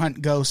wouldn't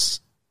hunt ghosts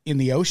in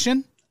the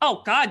ocean.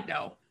 Oh, God,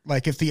 no.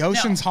 Like, if the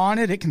ocean's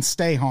haunted, it can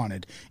stay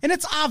haunted. And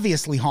it's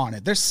obviously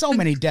haunted. There's so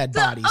many dead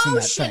bodies in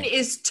that thing. The ocean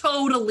is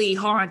totally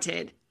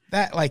haunted.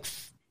 That, like,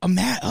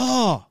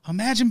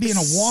 imagine being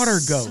a water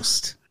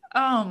ghost.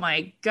 Oh,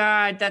 my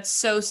God. That's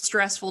so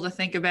stressful to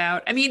think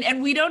about. I mean,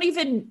 and we don't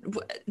even...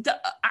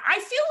 I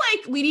feel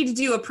like we need to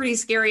do a pretty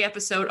scary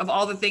episode of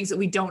all the things that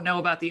we don't know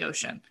about the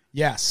ocean.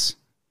 Yes.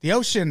 The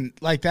ocean,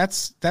 like,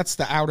 that's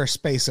the outer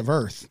space of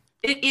Earth.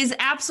 It is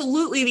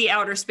absolutely the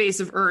outer space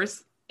of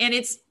Earth. And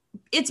it's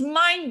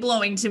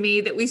mind-blowing to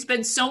me that we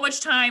spend so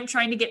much time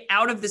trying to get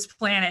out of this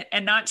planet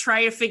and not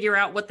try to figure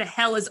out what the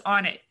hell is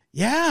on it.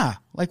 Yeah,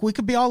 like we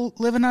could be all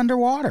living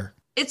underwater.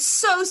 It's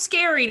so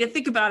scary to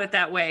think about it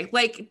that way.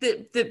 Like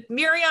the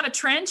Mariana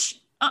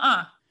Trench,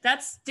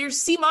 there's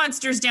sea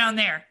monsters down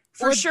there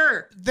for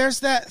sure.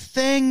 There's that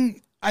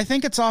thing, I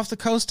think it's off the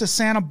coast of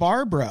Santa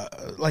Barbara,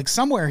 like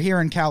somewhere here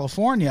in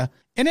California,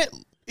 and it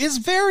is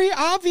very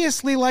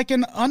obviously like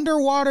an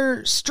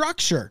underwater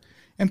structure.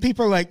 And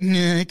people are like,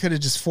 it could have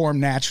just formed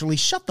naturally.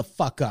 Shut the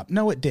fuck up.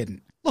 No, it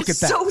didn't. Look at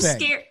that thing. It's so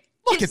scary.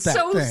 It's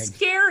so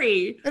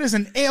scary. It is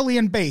an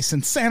alien base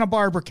in Santa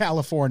Barbara,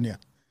 California.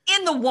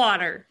 In the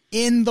water.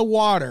 In the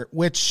water,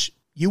 which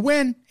you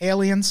win,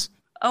 aliens.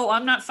 Oh,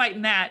 I'm not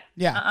fighting that.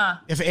 Yeah.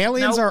 If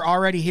aliens are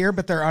already here,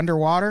 but they're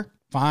underwater,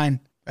 fine.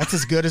 That's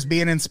as good as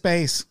being in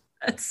space.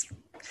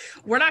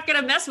 We're not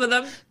going to mess with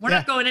them. We're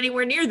not going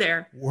anywhere near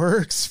there.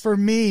 Works for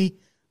me.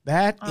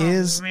 That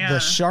is the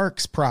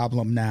shark's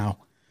problem now.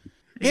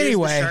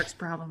 Anyway, the shark's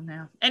problem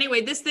now.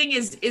 Anyway, this thing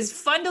is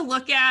fun to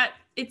look at.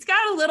 It's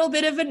got a little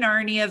bit of a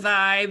Narnia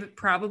vibe,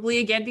 probably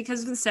again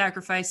because of the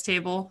sacrifice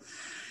table,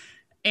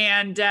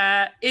 and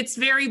it's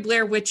very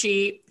Blair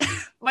Witchy.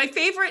 My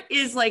favorite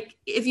is like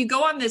if you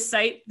go on this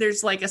site,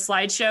 there's like a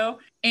slideshow,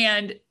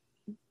 and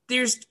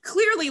there's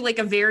clearly like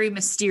a very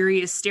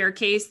mysterious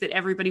staircase that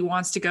everybody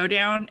wants to go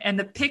down, and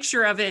the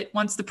picture of it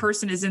once the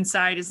person is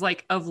inside is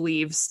like of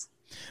leaves,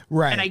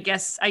 right? And I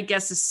guess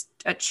it's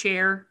a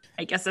chair.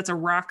 I guess that's a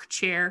rock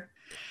chair.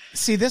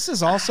 See, this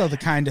is also the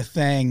kind of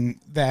thing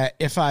that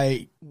if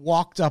I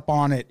walked up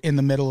on it in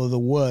the middle of the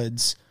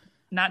woods...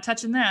 Not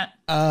touching that.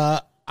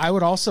 I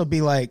would also be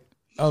like,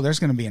 oh, there's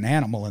going to be an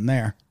animal in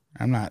there.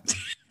 I'm not...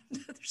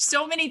 There's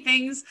so many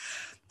things.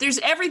 There's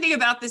everything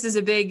about this is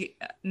a big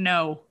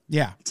no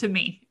to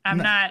me. I'm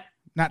not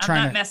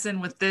messing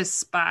with this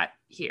spot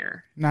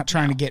here. Not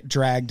trying to get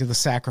dragged to the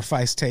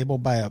sacrifice table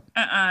by a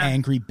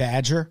angry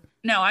badger.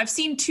 No, I've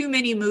seen too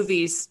many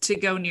movies to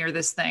go near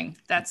this thing.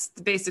 That's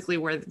basically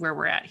where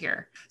we're at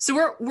here.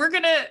 So we're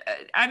gonna.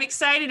 I'm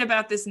excited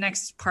about this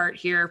next part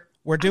here.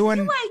 We're doing.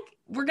 I feel like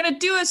we're gonna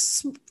do a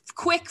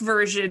quick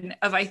version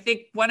of, I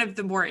think, one of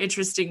the more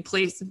interesting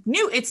places.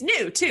 It's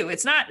new too.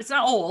 It's not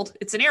old.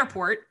 It's an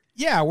airport.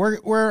 Yeah,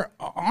 we're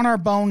on our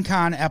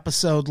BoneCon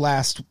episode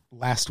last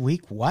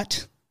week.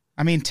 What?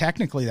 I mean,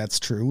 technically that's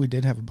true. We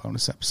did have a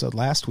bonus episode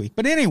last week.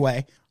 But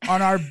anyway,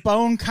 on our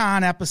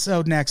BoneCon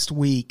episode next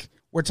week,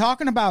 we're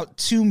talking about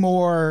two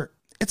more.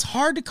 It's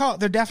hard to call.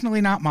 They're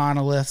definitely not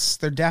monoliths.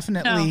 They're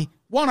definitely,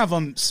 one of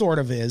them sort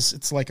of is.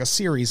 It's like a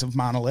series of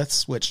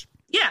monoliths, which.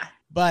 Yeah.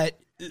 But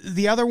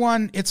the other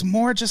one, it's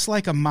more just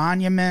like a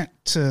monument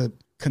to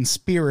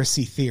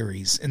conspiracy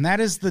theories. And that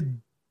is the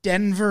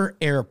Denver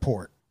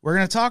airport. We're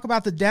going to talk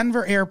about the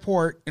Denver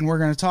airport, and we're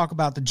going to talk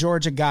about the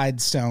Georgia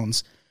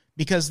Guidestones,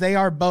 because they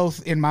are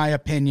both, in my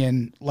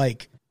opinion,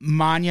 like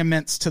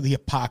monuments to the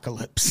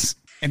apocalypse.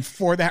 And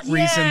for that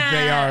reason,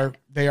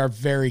 they are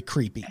very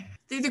creepy.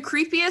 They're the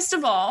creepiest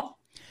of all.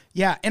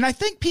 Yeah, and I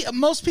think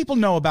most people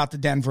know about the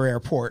Denver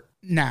airport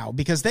now,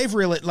 because they've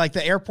really, like,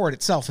 the airport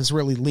itself has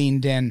really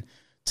leaned in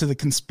to the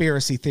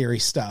conspiracy theory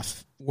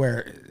stuff,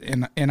 where,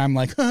 and I'm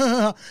like,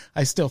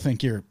 I still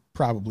think you're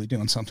probably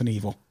doing something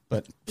evil,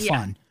 but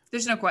fun.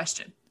 There's no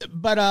question.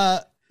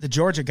 But the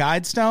Georgia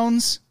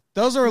Guidestones,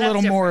 those are a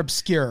little more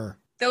obscure.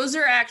 Those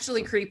are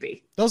actually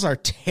creepy. Those are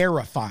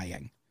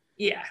terrifying.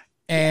 Yeah.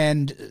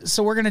 And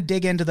so we're going to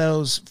dig into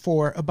those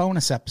for a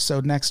bonus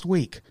episode next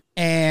week.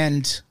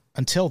 And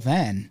until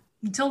then,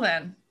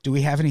 do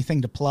we have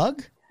anything to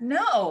plug?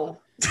 No.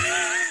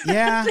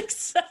 Yeah. I think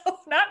so.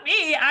 Not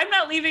me. I'm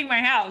not leaving my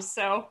house,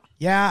 so.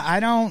 Yeah, I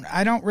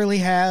don't really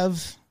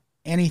have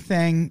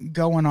anything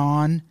going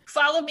on.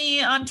 Follow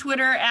me on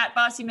Twitter at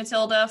Bossy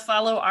Matilda.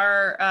 Follow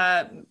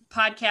our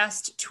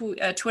podcast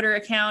Twitter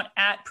account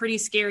at Pretty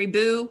Scary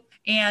Boo.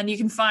 And you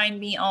can find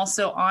me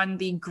also on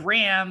the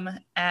gram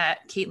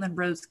at Caitlin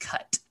Rose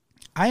Cut.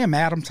 I am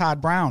Adam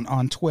Todd Brown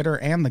on Twitter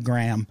and the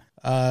gram.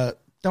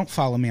 Don't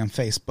follow me on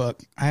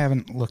Facebook. I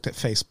haven't looked at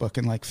Facebook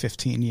in like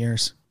 15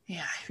 years.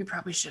 Yeah, you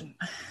probably shouldn't.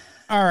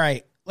 All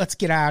right, let's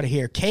get out of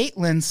here.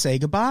 Caitlin, say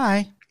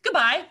goodbye.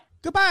 Goodbye.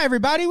 Goodbye,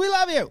 everybody. We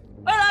love you.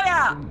 We love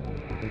ya.